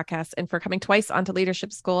on your podcast and for coming twice onto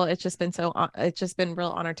Leadership School. It's just been real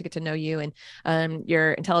honor to get to know you and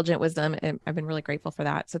your intelligent wisdom. And I've been really grateful for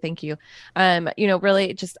that. So thank you.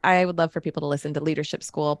 Really just, I would love for people to listen to Leadership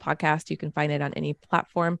School podcast. You can find it on any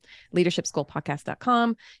platform,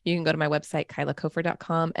 leadershipschoolpodcast.com. You can go to my website,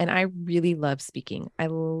 kylakofer.com. And I really love speaking. I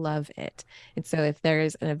love it. And so if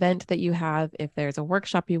there's an event that you have, if there's a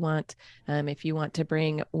workshop you want, if you want to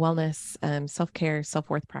bring wellness, self-care,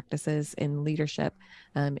 self-worth practices in leadership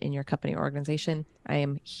in your company or organization, I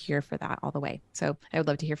am here for that all the way. So I would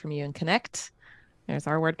love to hear from you and connect. There's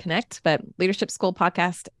our word connect, but Leadership School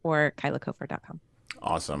podcast or kylakofer.com.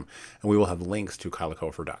 Awesome. And we will have links to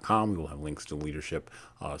kylakofer.com. We will have links to Leadership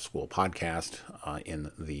School podcast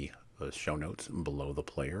in the show notes below the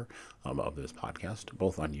player of this podcast,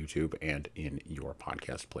 both on YouTube and in your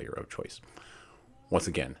podcast player of choice. Once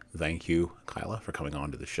again, thank you, Kyla, for coming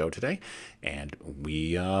on to the show today. And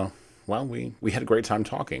we had a great time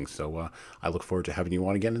talking. So I look forward to having you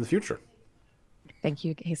on again in the future. Thank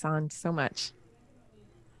you, Hasan, so much.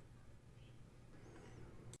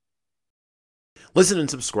 Listen and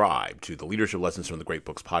subscribe to the Leadership Lessons from the Great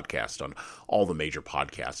Books podcast on all the major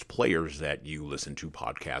podcast players that you listen to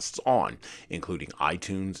podcasts on, including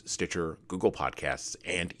iTunes, Stitcher, Google Podcasts,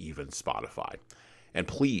 and even Spotify. And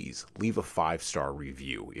please leave a 5-star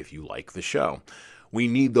review if you like the show. We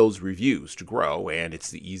need those reviews to grow, and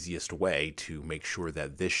it's the easiest way to make sure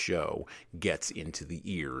that this show gets into the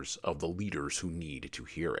ears of the leaders who need to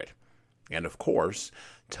hear it. And of course,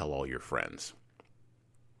 tell all your friends.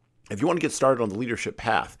 If you want to get started on the leadership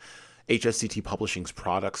path, HSCT Publishing's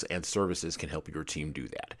products and services can help your team do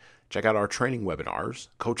that. Check out our training webinars,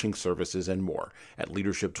 coaching services, and more at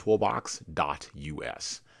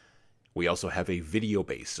leadershiptoolbox.us. We also have a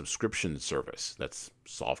video-based subscription service, that's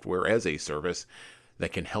software as a service,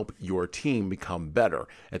 that can help your team become better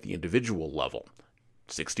at the individual level.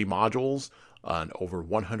 60 modules and over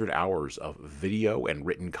 100 hours of video and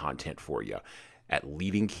written content for you at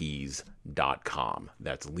leadingkeys.com.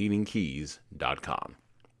 That's leadingkeys.com.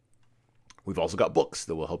 We've also got books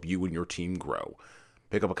that will help you and your team grow.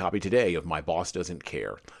 Pick up a copy today of My Boss Doesn't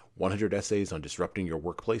Care, 100 essays on disrupting your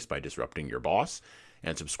workplace by disrupting your boss,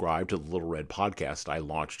 and subscribe to the Little Red podcast I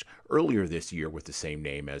launched earlier this year with the same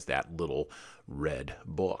name as that Little Red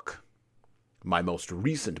book. My most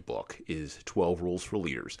recent book is 12 Rules for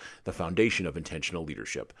Leaders, the Foundation of Intentional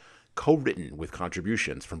Leadership. Co-written with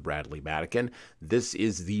contributions from Bradley Madigan, this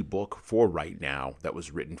is the book for right now that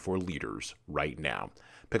was written for leaders right now.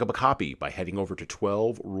 Pick up a copy by heading over to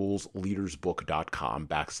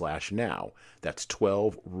 12rulesleadersbook.com/now. That's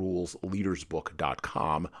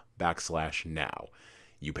 12rulesleadersbook.com/now.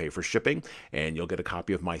 You pay for shipping, and you'll get a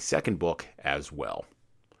copy of my second book as well.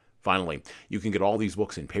 Finally, you can get all these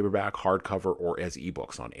books in paperback, hardcover, or as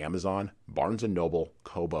ebooks on Amazon, Barnes & Noble,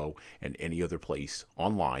 Kobo, and any other place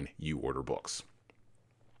online you order books.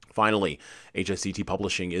 Finally, HSCT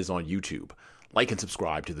Publishing is on YouTube. Like and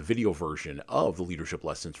subscribe to the video version of the Leadership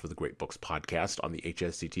Lessons for the Great Books podcast on the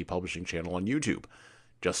HSCT Publishing channel on YouTube.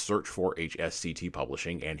 Just search for HSCT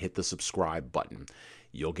Publishing and hit the subscribe button.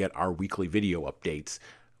 You'll get our weekly video updates,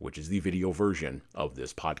 which is the video version of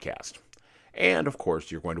this podcast. And of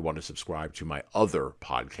course, you're going to want to subscribe to my other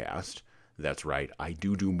podcast. That's right, I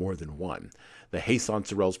do more than one. The Hasan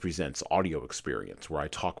Sorrells Presents audio experience, where I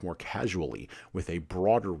talk more casually with a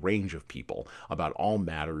broader range of people about all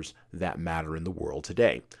matters that matter in the world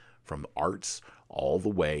today, from arts all the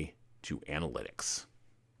way to analytics.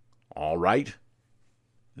 All right,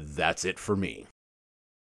 that's it for me.